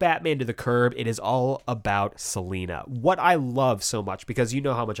kick Batman to the curb. It is all about Selina. What I love so much, because you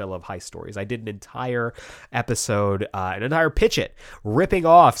know how much I love heist stories. I did an entire episode, an entire pitch it, ripping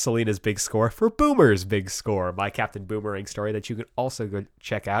off Selina's Big Score for Boomer's Big Score, my Captain Boomerang story that you can also go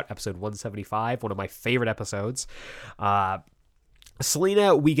check out, episode 175, one of my favorite episodes.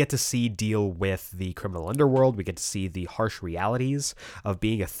 Selina, we get to see deal with the criminal underworld. We get to see the harsh realities of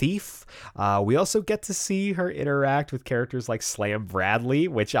being a thief. We also get to see her interact with characters like Slam Bradley,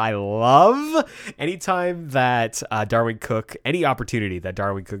 which I love. Anytime that any opportunity that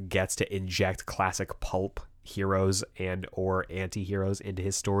Darwyn Cooke gets to inject classic pulp heroes and or anti-heroes into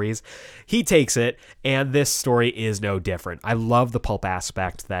his stories, he takes it, and this story is no different. I love the pulp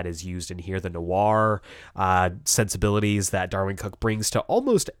aspect that is used in here, the noir sensibilities that Darwyn Cooke brings to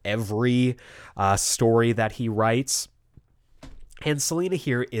almost every story that he writes. And Selina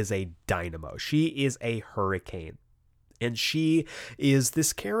here is a dynamo. She is a hurricane, and she is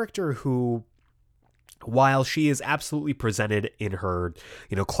this character who, while she is absolutely presented in her,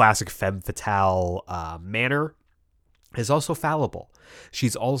 classic femme fatale manner, is also fallible.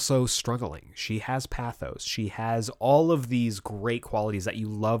 She's also struggling. She has pathos. She has all of these great qualities that you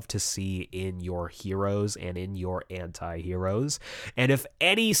love to see in your heroes and in your anti-heroes. And if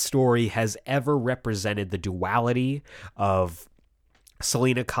any story has ever represented the duality of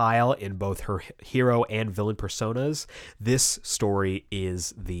Selina Kyle in both her hero and villain personas, this story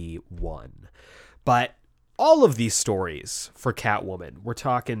is the one. But all of these stories for Catwoman, we're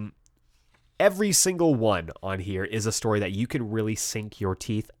talking every single one on here is a story that you can really sink your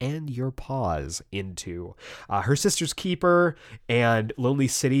teeth and your paws into. Her Sister's Keeper and Lonely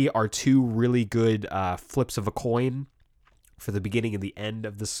City are two really good flips of a coin for the beginning and the end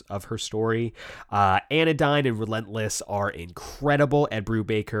of her story. Anodyne and Relentless are incredible. Ed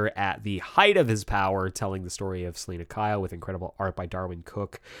Brubaker at the height of his power, telling the story of Selina Kyle with incredible art by Darwyn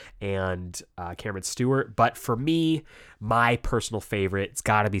Cooke and Cameron Stewart. But for me, my personal favorite, it's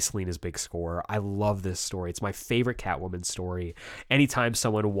got to be Selina's Big Score. I love this story. It's my favorite Catwoman story. Anytime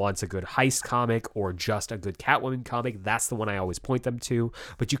someone wants a good heist comic or just a good Catwoman comic, that's the one I always point them to.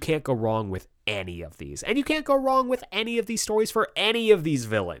 But you can't go wrong with any of these. And you can't go wrong with any of these stories for any of these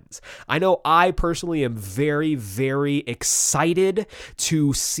villains. I know I personally am very, very excited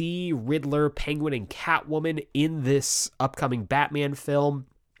to see Riddler, Penguin, and Catwoman in this upcoming Batman film.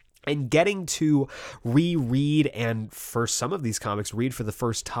 And getting to reread and, for some of these comics, read for the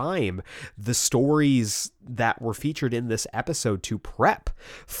first time the stories that were featured in this episode to prep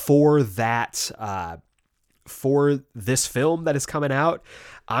for that, for this film that is coming out.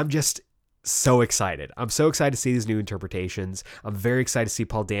 I'm just so excited. I'm so excited to see these new interpretations. I'm very excited to see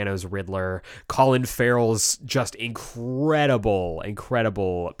Paul Dano's Riddler, Colin Farrell's just incredible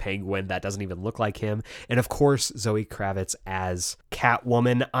Penguin that doesn't even look like him, and of course Zoe Kravitz as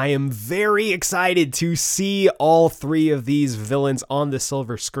Catwoman. I am very excited to see all three of these villains on the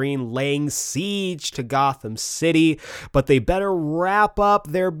silver screen laying siege to Gotham City, but they better wrap up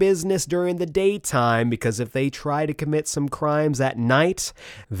their business during the daytime, because if they try to commit some crimes at night,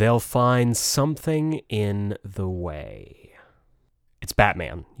 they'll find something in the way. It's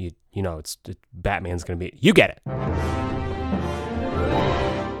Batman. You know, it's Batman's going to be... You get it.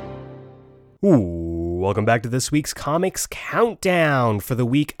 Ooh, welcome back to this week's Comics Countdown for the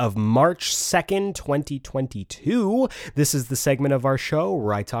week of March 2nd, 2022. This is the segment of our show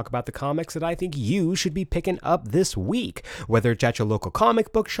where I talk about the comics that I think you should be picking up this week, whether it's at your local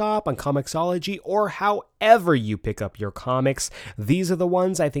comic book shop, on Comixology, or however you pick up your comics. These are the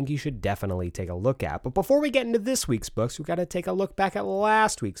ones I think you should definitely take a look at. But before we get into this week's books, we've got to take a look back at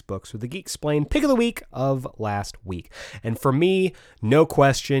last week's books with the Geek Explain pick of the week of last week. And for me, no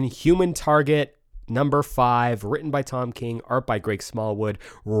question, Human Target number 5, written by Tom King, art by Greg Smallwood,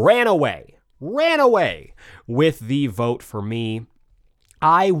 ran away with the vote for me.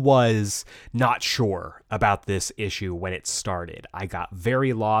 I was not sure about this issue when it started. I got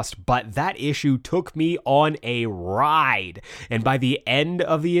very lost, but that issue took me on a ride. And by the end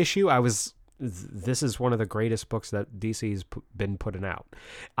of the issue, this is one of the greatest books that DC's been putting out.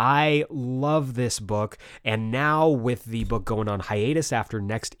 I love this book, and now with the book going on hiatus after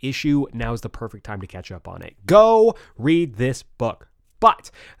next issue, now is the perfect time to catch up on it. Go read this book.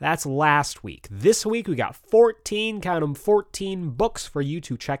 But that's last week. This week we got 14 books for you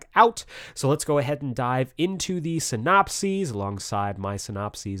to check out. So let's go ahead and dive into the synopses alongside my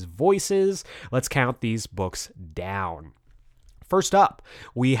synopses voices. Let's count these books down. First up,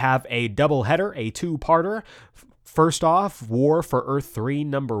 we have a doubleheader, a two-parter. First off, War for Earth 3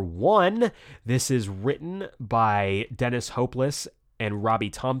 number 1. This is written by Dennis Hopeless and Robbie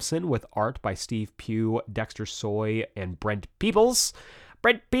Thompson with art by Steve Pugh, Dexter Soy, and Brent Peebles.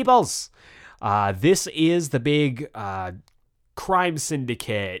 This is the big crime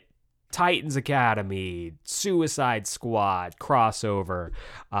syndicate, Titans Academy, Suicide Squad crossover.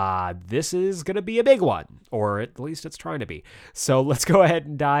 This is going to be a big one, or at least it's trying to be. So let's go ahead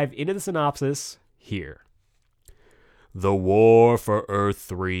and dive into the synopsis here. The War for Earth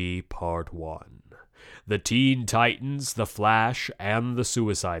 3 Part 1. The Teen Titans, the Flash, and the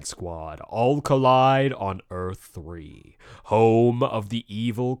Suicide Squad all collide on Earth 3, home of the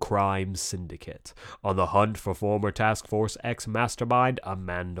evil crime syndicate, on the hunt for former Task Force X mastermind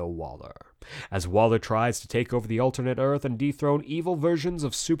Amanda Waller. As Waller tries to take over the alternate Earth and dethrone evil versions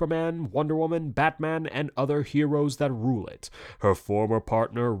of Superman, Wonder Woman, Batman, and other heroes that rule it, her former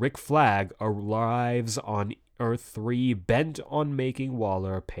partner Rick Flag arrives on Earth 3 bent on making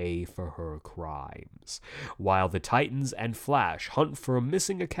Waller pay for her crimes, while the Titans and Flash hunt for a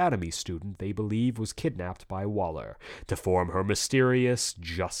missing Academy student they believe was kidnapped by Waller to form her mysterious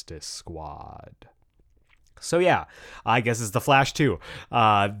Justice Squad. So yeah, I guess it's the Flash too.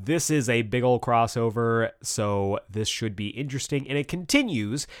 This is a big old crossover, so this should be interesting. And it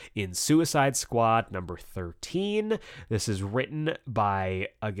continues in Suicide Squad number 13. This is written by,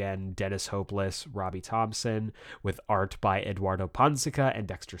 again, Dennis Hopeless, Robbie Thompson, with art by Eduardo Ponsica and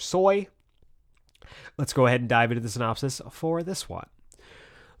Dexter Soy. Let's go ahead and dive into the synopsis for this one.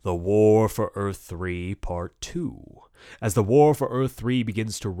 The War for Earth 3 Part 2. As the War for Earth 3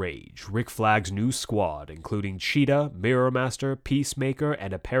 begins to rage, Rick Flag's new squad, including Cheetah, Mirror Master, Peacemaker,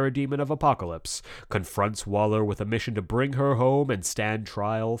 and a Parademon of Apocalypse, confronts Waller with a mission to bring her home and stand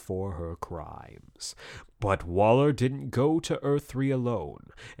trial for her crimes. But Waller didn't go to Earth 3 alone,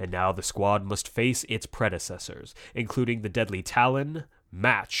 and now the squad must face its predecessors, including the Deadly Talon,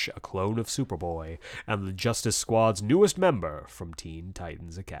 Match, a clone of Superboy, and the Justice Squad's newest member from Teen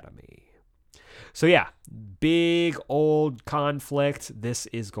Titans Academy. So yeah, big old conflict. This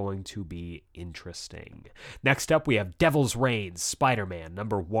is going to be interesting. Next up, we have Devil's Reign, Spider-Man,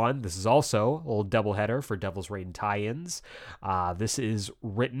 number 1. This is also a little doubleheader for Devil's Reign tie-ins. This is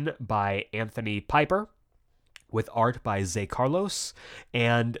written by Anthony Piper, with art by Zay Carlos,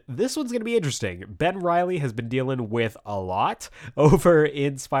 and this one's going to be interesting. Ben Reilly has been dealing with a lot over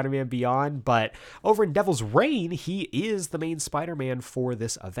in Spider-Man Beyond, but over in Devil's Reign, he is the main Spider-Man for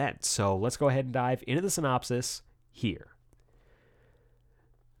this event. So let's go ahead and dive into the synopsis here.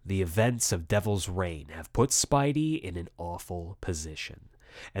 The events of Devil's Reign have put Spidey in an awful position.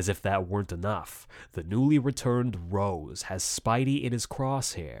 As if that weren't enough, the newly returned Rose has Spidey in his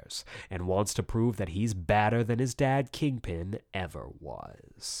crosshairs and wants to prove that he's badder than his dad Kingpin ever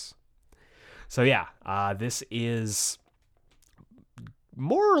was. So yeah, this is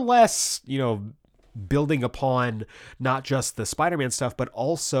more or less, building upon not just the Spider-Man stuff, but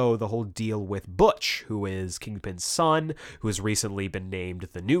also the whole deal with Butch, who is Kingpin's son, who has recently been named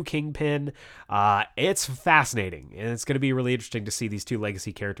the new Kingpin. It's fascinating, and it's going to be really interesting to see these two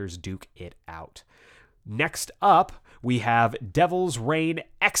legacy characters duke it out. Next up, we have Devil's Reign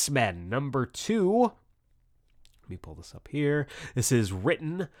X-Men number 2. Let me pull this up here. This is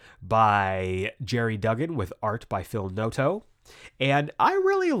written by Jerry Duggan with art by Phil Noto. And I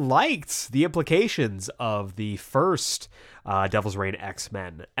really liked the implications of the first Devil's Reign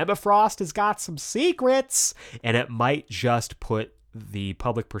X-Men. Emma Frost has got some secrets, and it might just put the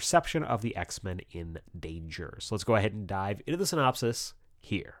public perception of the X-Men in danger. So let's go ahead and dive into the synopsis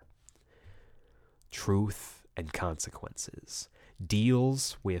here. Truth and Consequences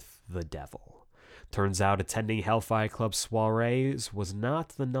deals with the devil. Turns out attending Hellfire Club soirees was not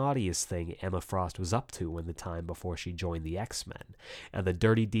the naughtiest thing Emma Frost was up to in the time before she joined the X-Men, and the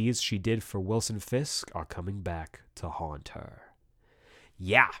dirty deeds she did for Wilson Fisk are coming back to haunt her.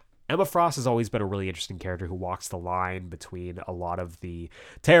 Yeah, Emma Frost has always been a really interesting character who walks the line between a lot of the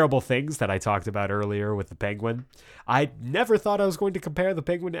terrible things that I talked about earlier with the Penguin. I never thought I was going to compare the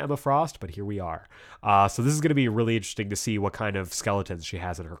Penguin to Emma Frost, but here we are. So this is going to be really interesting to see what kind of skeletons she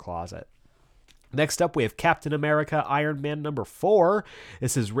has in her closet. Next up, we have Captain America Iron Man number 4.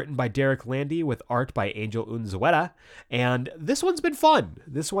 This is written by Derek Landy with art by Angel Unzueta. And this one's been fun.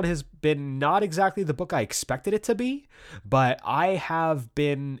 This one has been not exactly the book I expected it to be, but I have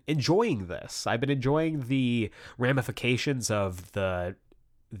been enjoying this. I've been enjoying the ramifications of the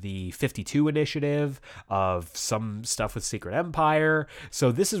 52 initiative, of some stuff with Secret Empire.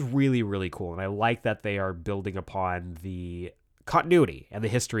 So this is really, really cool. And I like that they are building upon the continuity and the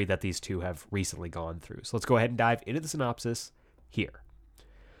history that these two have recently gone through. So let's go ahead and dive into the synopsis here.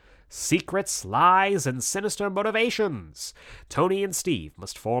 Secrets, lies, and sinister motivations. Tony and Steve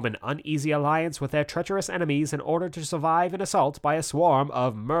must form an uneasy alliance with their treacherous enemies in order to survive an assault by a swarm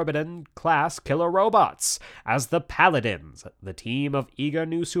of Myrmidon-class killer robots. As the Paladins, the team of eager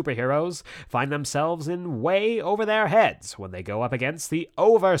new superheroes, find themselves in way over their heads when they go up against the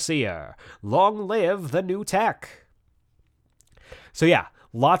Overseer. Long live the new tech. So yeah,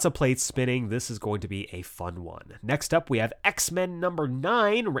 lots of plates spinning. This is going to be a fun one. Next up, we have X-Men number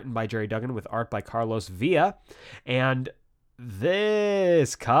 9, written by Jerry Duggan with art by Carlos Villa. And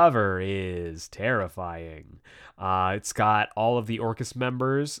this cover is terrifying. It's got all of the Orchis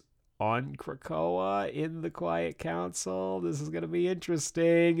members on Krakoa in the Quiet Council. This is going to be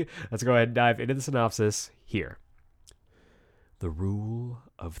interesting. Let's go ahead and dive into the synopsis here. The Rule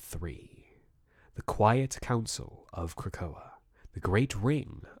of Three. The Quiet Council of Krakoa. The Great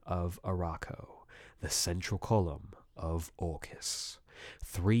Ring of Arakko, the Central Column of Orchis.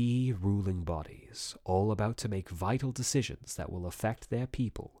 3 ruling bodies, all about to make vital decisions that will affect their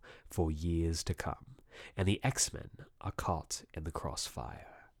people for years to come, and the X-Men are caught in the crossfire.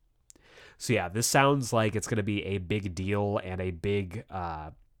 So yeah, this sounds like it's going to be a big deal and a big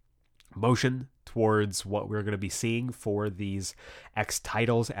motion towards what we're going to be seeing for these X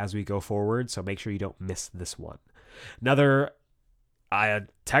titles as we go forward, so make sure you don't miss this one. Another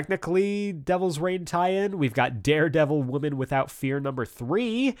technically Devil's Reign tie-in. We've got Daredevil Woman Without Fear number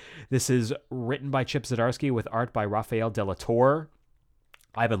 3. This is written by Chip Zdarsky with art by Rafael de la Torre.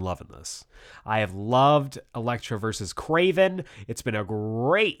 I've been loving this. I have loved Elektra versus Kraven. It's been a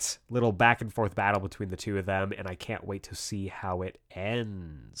great little back and forth battle between the two of them, and I can't wait to see how it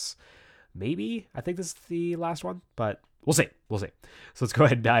ends. Maybe, I think this is the last one, but we'll see. So let's go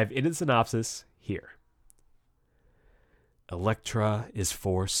ahead and dive into the synopsis here. Elektra is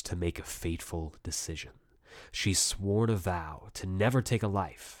forced to make a fateful decision. She's sworn a vow to never take a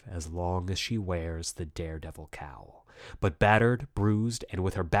life as long as she wears the Daredevil cowl. But battered, bruised, and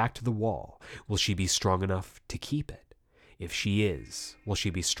with her back to the wall, will she be strong enough to keep it? If she is, will she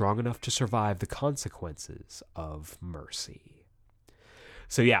be strong enough to survive the consequences of mercy?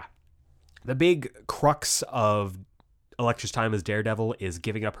 So yeah, the big crux of Elektra's time as Daredevil is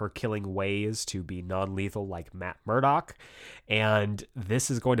giving up her killing ways to be non-lethal like Matt Murdock, and this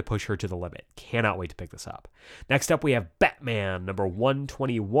is going to push her to the limit. Cannot wait to pick this up. Next up, we have Batman number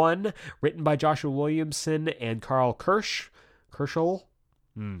 121, written by Joshua Williamson and Carl Kerschel.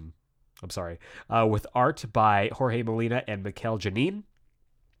 With art by Jorge Molina and Mikel Janin.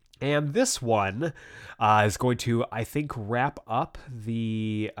 And this one is going to, I think, wrap up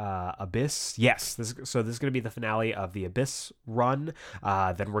the Abyss. Yes, this is going to be the finale of the Abyss run.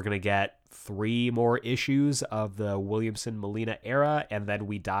 Then we're going to get 3 more issues of the Williamson-Molina era, and then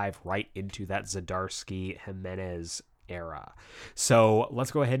we dive right into that Zdarsky-Jimenez era. So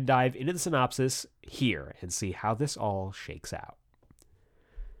let's go ahead and dive into the synopsis here and see how this all shakes out.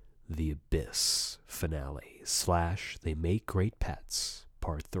 The Abyss finale / They Make Great Pets.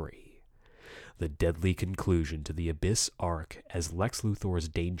 Part 3. The deadly conclusion to the Abyss arc as Lex Luthor's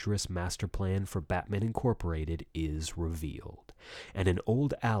dangerous master plan for Batman Incorporated is revealed, and an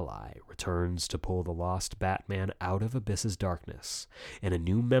old ally returns to pull the lost Batman out of Abyss's darkness, and a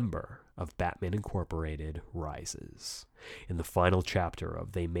new member of Batman Incorporated rises. In the final chapter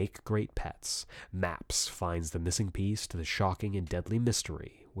of They Make Great Pets, Maps finds the missing piece to the shocking and deadly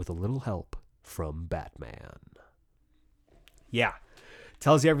mystery with a little help from Batman. Yeah,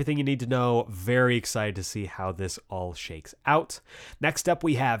 tells you everything you need to know. Very excited to see how this all shakes out. Next up,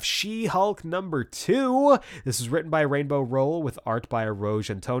 we have She-Hulk #2. This is written by Rainbow Rowell with art by Roge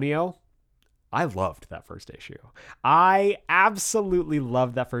Antonio. I loved that first issue. I absolutely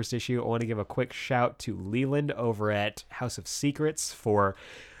loved that first issue. I want to give a quick shout to Leland over at House of Secrets for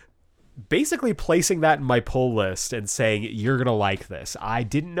basically placing that in my pull list and saying, you're going to like this. I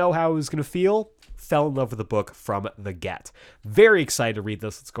didn't know how I was going to feel. Fell in love with the book from the get. Very excited to read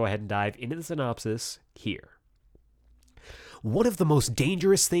this. Let's go ahead and dive into the synopsis here. One of the most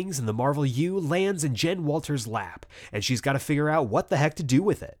dangerous things in the Marvel U lands in Jen Walters' lap, and she's got to figure out what the heck to do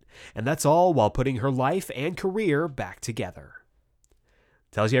with it. And that's all while putting her life and career back together.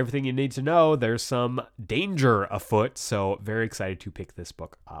 Tells you everything you need to know. There's some danger afoot, so very excited to pick this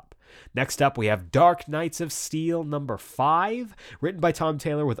book up. Next up, we have Dark Knights of Steel #5, written by Tom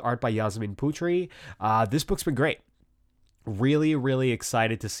Taylor with art by Yasmin Putri. This book's been great. Really, really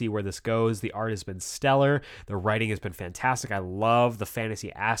excited to see where this goes. The art has been stellar. The writing has been fantastic. I love the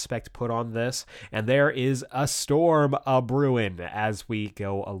fantasy aspect put on this. And there is a storm a-brewing as we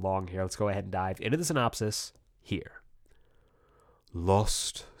go along here. Let's go ahead and dive into the synopsis here.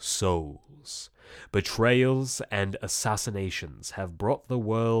 Lost souls. Betrayals and assassinations have brought the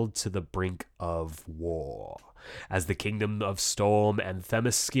world to the brink of war. As the Kingdom of Storm and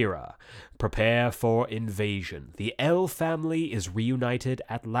Themyscira prepare for invasion, the L family is reunited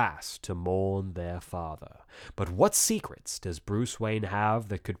at last to mourn their father. But what secrets does Bruce Wayne have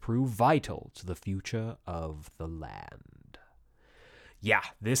that could prove vital to the future of the land? Yeah,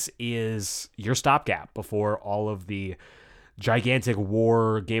 this is your stopgap before all of the gigantic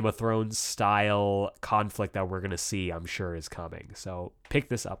war, Game of Thrones style conflict that we're going to see, I'm sure, is coming. So pick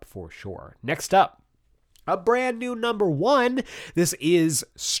this up for sure. Next up, a brand new #1. This is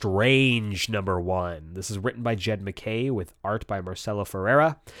Strange #1. This is written by Jed MacKay with art by Marcelo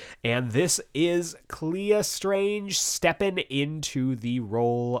Ferreira. And this is Clea Strange stepping into the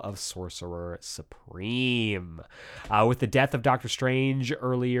role of Sorcerer Supreme. With the death of Doctor Strange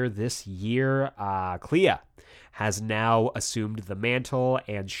earlier this year, Clea has now assumed the mantle,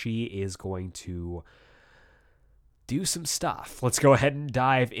 and she is going to do some stuff. Let's go ahead and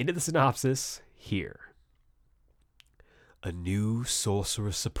dive into the synopsis here. A new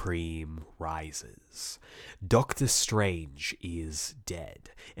Sorcerer Supreme rises. Doctor Strange is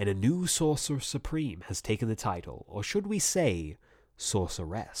dead, and a new Sorcerer Supreme has taken the title, or should we say,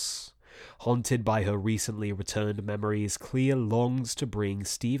 Sorceress. Haunted by her recently returned memories, Clea longs to bring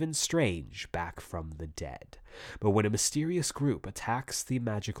Stephen Strange back from the dead. But when a mysterious group attacks the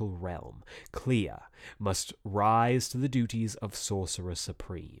magical realm, Clea must rise to the duties of Sorcerer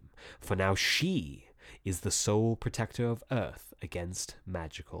Supreme, for now she is the sole protector of Earth against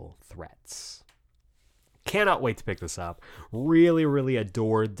magical threats. Cannot wait to pick this up. Really, really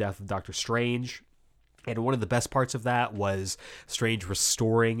adored Death of Doctor Strange. And one of the best parts of that was Strange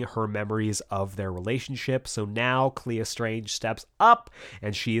restoring her memories of their relationship. So now Clea Strange steps up,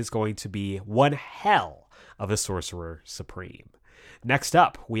 and she is going to be one hell of a Sorcerer Supreme. Next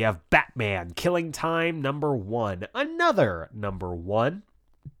up, we have Batman Killing Time #1. Another #1.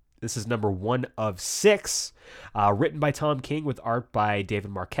 This is #1 of 6, written by Tom King with art by David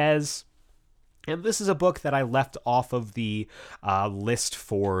Marquez. And this is a book that I left off of the list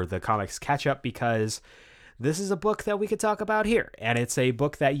for the comics catch-up because this is a book that we could talk about here. And it's a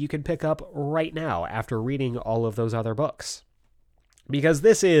book that you can pick up right now after reading all of those other books. Because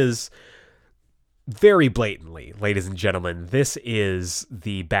this is very blatantly, ladies and gentlemen, this is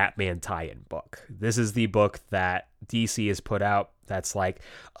the Batman tie-in book. This is the book that DC has put out that's like,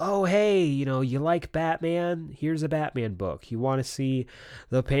 oh, hey, you like Batman? Here's a Batman book. You want to see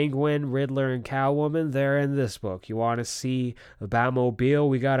the Penguin, Riddler, and Catwoman? They're in this book. You want to see the Batmobile?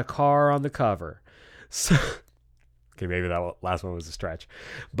 We got a car on the cover. So, okay, maybe that last one was a stretch.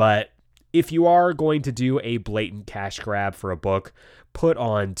 But if you are going to do a blatant cash grab for a book, put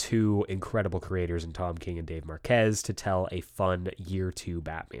on two incredible creators in Tom King and Dave Marquez to tell a fun Year 2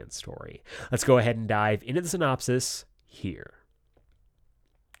 Batman story. Let's go ahead and dive into the synopsis here.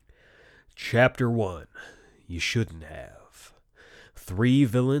 Chapter 1. You Shouldn't Have. 3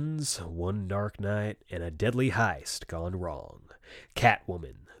 villains, 1 Dark Knight, and a deadly heist gone wrong.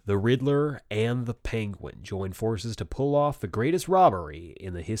 Catwoman, the Riddler, and the Penguin join forces to pull off the greatest robbery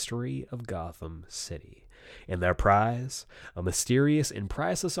in the history of Gotham City. And their prize, a mysterious and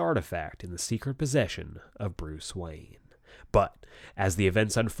priceless artifact in the secret possession of Bruce Wayne. But as the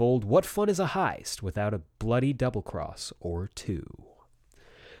events unfold, what fun is a heist without a bloody double cross or two?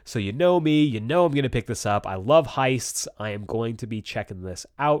 So you know me, you know I'm going to pick this up. I love heists. I am going to be checking this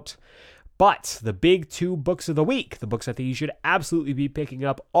out. But the big two books of the week, the books I think you should absolutely be picking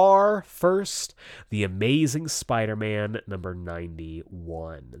up are, first, The Amazing Spider-Man number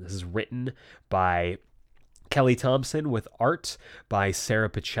 91. This is written by Kelly Thompson with art by Sarah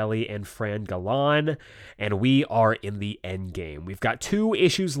Pichelli and Fran Galan, and we are in the end game. We've got 2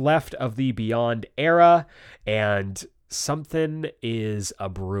 issues left of the Beyond era, and something is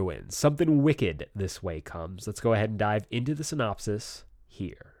a-brewing. Something wicked this way comes. Let's go ahead and dive into the synopsis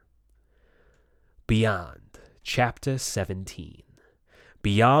here. Beyond, Chapter 17.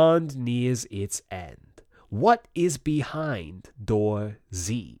 Beyond nears its end. What is behind Door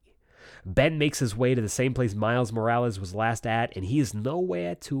Z? Ben makes his way to the same place Miles Morales was last at, and he is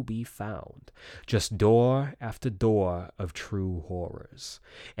nowhere to be found. Just door after door of true horrors.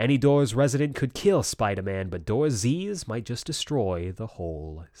 Any door's resident could kill Spider-Man, but Door Z's might just destroy the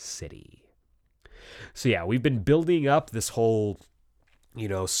whole city. So yeah, we've been building up this whole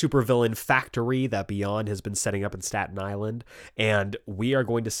supervillain factory that Beyond has been setting up in Staten Island, and we are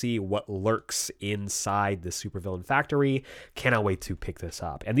going to see what lurks inside the supervillain factory. Cannot wait to pick this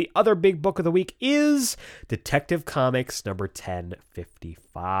up. And the other big book of the week is Detective Comics number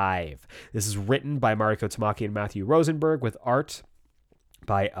 1055. This is written by Mariko Tamaki and Matthew Rosenberg with art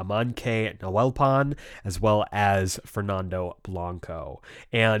by Amanke Nawalpan, as well as Fernando Blanco.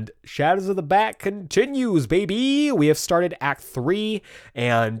 And Shadows of the Bat continues, baby! We have started Act 3,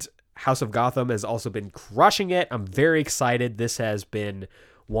 and House of Gotham has also been crushing it. I'm very excited. This has been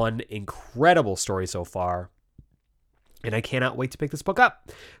one incredible story so far, and I cannot wait to pick this book up.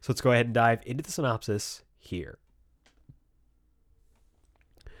 So let's go ahead and dive into the synopsis here.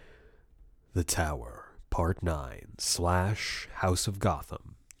 The Tower. Part 9 / House of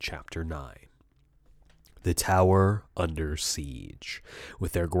Gotham, Chapter 9. The Tower under siege.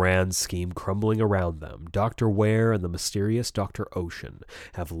 With their grand scheme crumbling around them, Dr. Ware and the mysterious Dr. Ocean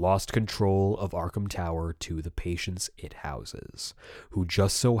have lost control of Arkham Tower to the patients it houses, who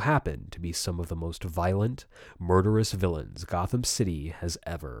just so happen to be some of the most violent, murderous villains Gotham City has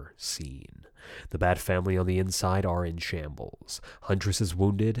ever seen. The Bat family on the inside are in shambles. Huntress is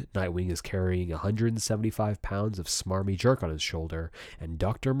wounded, Nightwing is carrying 175 pounds of smarmy jerk on his shoulder, and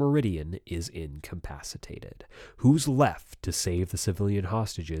Dr. Meridian is incapacitated. Who's left to save the civilian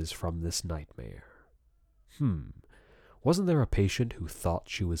hostages from this nightmare? Wasn't there a patient who thought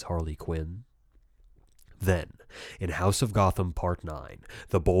she was Harley Quinn? Then, in House of Gotham Part 9,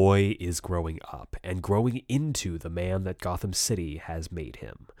 the boy is growing up and growing into the man that Gotham City has made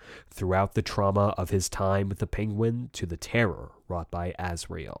him. Throughout the trauma of his time with the Penguin to the terror wrought by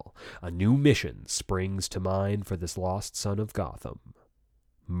Azrael, a new mission springs to mind for this lost son of Gotham.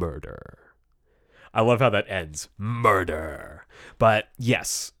 Murder. I love how that ends. Murder. But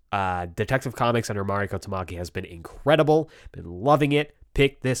yes, Detective Comics under Mariko Tamaki has been incredible. Been loving it.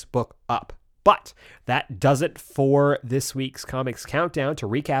 Pick this book up. But that does it for this week's Comics Countdown. To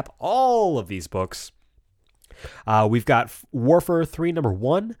recap all of these books, we've got Warfare 3 number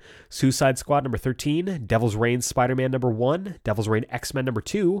 1, Suicide Squad number 13, Devil's Reign Spider-Man number 1, Devil's Reign X-Men number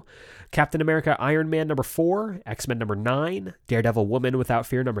 2, Captain America Iron Man number 4, X-Men number 9, Daredevil Woman Without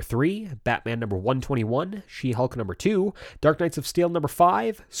Fear number 3, Batman number 121, She-Hulk number 2, Dark Knights of Steel number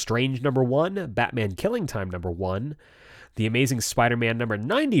 5, Strange number 1, Batman Killing Time number 1, The Amazing Spider-Man number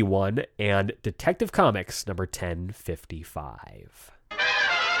 91, and Detective Comics number 1055.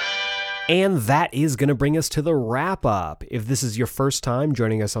 And that is going to bring us to the wrap-up. If this is your first time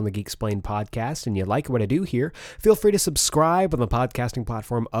joining us on the Geeksplained podcast and you like what I do here, feel free to subscribe on the podcasting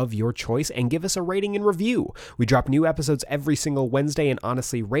platform of your choice and give us a rating and review. We drop new episodes every single Wednesday, and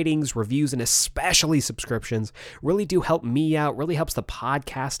honestly, ratings, reviews, and especially subscriptions really do help me out, really helps the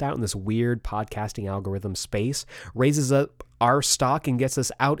podcast out in this weird podcasting algorithm space, raises up our stock and gets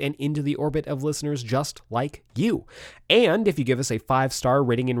us out and into the orbit of listeners just like you. And if you give us a 5-star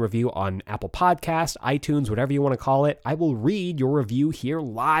rating and review on Apple Podcasts, iTunes, whatever you want to call it, I will read your review here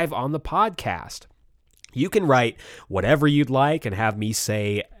live on the podcast. You can write whatever you'd like and have me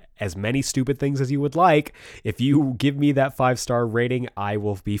say as many stupid things as you would like. If you give me that 5-star rating, I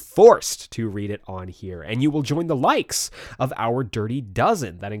will be forced to read it on here. And you will join the likes of our Dirty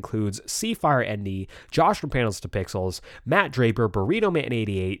Dozen. That includes Seafire ND, Josh from Panels to Pixels, Matt Draper, Burrito Man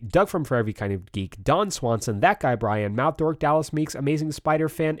 88, Doug from For Every Kind of Geek, Don Swanson, That Guy Brian, Mouth Dork, Dallas Meeks, Amazing Spider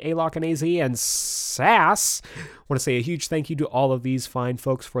Fan, Alok and AZ, and Sass. I want to say a huge thank you to all of these fine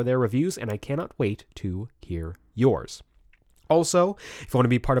folks for their reviews, and I cannot wait to hear yours. Also, if you want to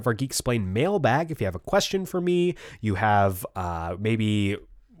be part of our Geek Explained mailbag, if you have a question for me, you have maybe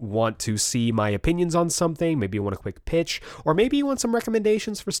want to see my opinions on something, maybe you want a quick pitch, or maybe you want some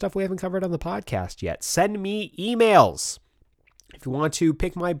recommendations for stuff we haven't covered on the podcast yet, send me emails. If you want to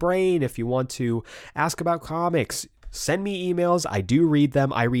pick my brain, if you want to ask about comics, send me emails. I do read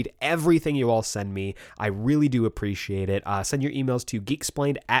them. I read everything you all send me. I really do appreciate it. Send your emails to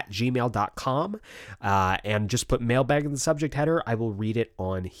geeksplained@gmail.com and just put mailbag in the subject header. I will read it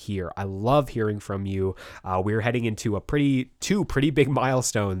on here. I love hearing from you. We're heading into two pretty big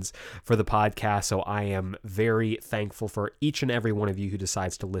milestones for the podcast, so I am very thankful for each and every one of you who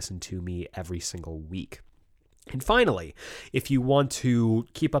decides to listen to me every single week. And finally, if you want to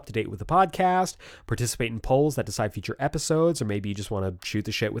keep up to date with the podcast, participate in polls that decide future episodes, or maybe you just want to shoot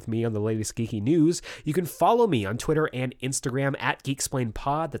the shit with me on the latest geeky news, you can follow me on Twitter and Instagram at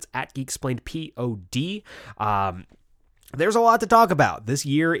GeekSplainedPod. That's at GeekSplainedPod. There's a lot to talk about. This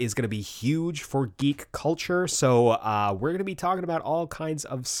year is going to be huge for geek culture, so we're going to be talking about all kinds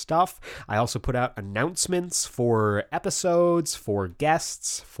of stuff. I also put out announcements for episodes, for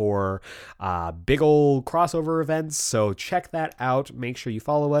guests, for big old crossover events, so check that out. Make sure you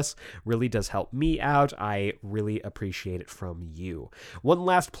follow us. Really does help me out. I really appreciate it from you. One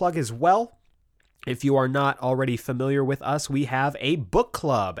last plug as well. If you are not already familiar with us, we have a book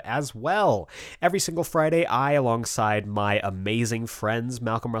club as well. Every single Friday, I, alongside my amazing friends,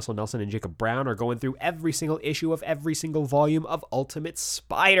 Malcolm Russell Nelson and Jacob Brown, are going through every single issue of every single volume of Ultimate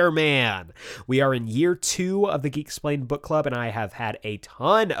Spider-Man. We are in year 2 of the Geek Explained book club, and I have had a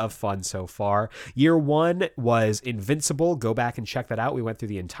ton of fun so far. Year 1 was Invincible. Go back and check that out. We went through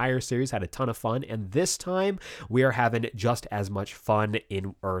the entire series, had a ton of fun, and this time we are having just as much fun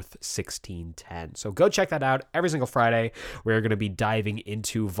in Earth 1610. So go check that out every single Friday. We're going to be diving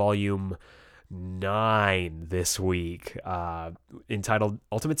into volume 9 this week, entitled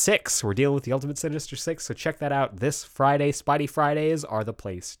Ultimate 6. We're dealing with the Ultimate Sinister 6, so check that out this Friday. Spidey Fridays are the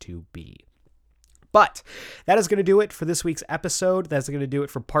place to be. But that is going to do it for this week's episode. That's going to do it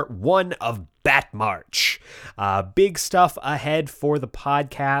for part 1 of Bat March. Big stuff ahead for the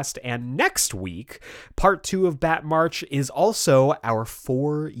podcast. And next week, part 2 of Bat March is also our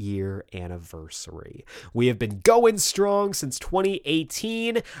 4-year anniversary. We have been going strong since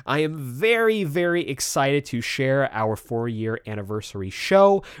 2018. I am very, very excited to share our 4-year anniversary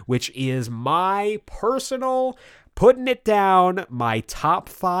show, which is my personal, putting it down, my top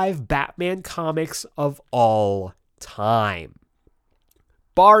 5 Batman comics of all time.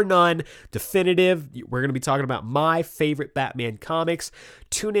 Bar none, definitive. We're going to be talking about my favorite Batman comics.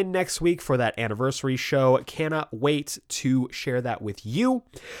 Tune in next week for that anniversary show. Cannot wait to share that with you.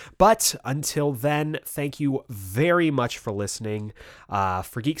 But until then, thank you very much for listening.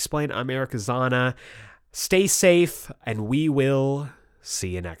 For Geek Explained, I'm Eric Azana. Stay safe, and we will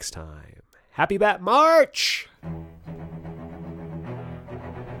see you next time. Happy Bat March!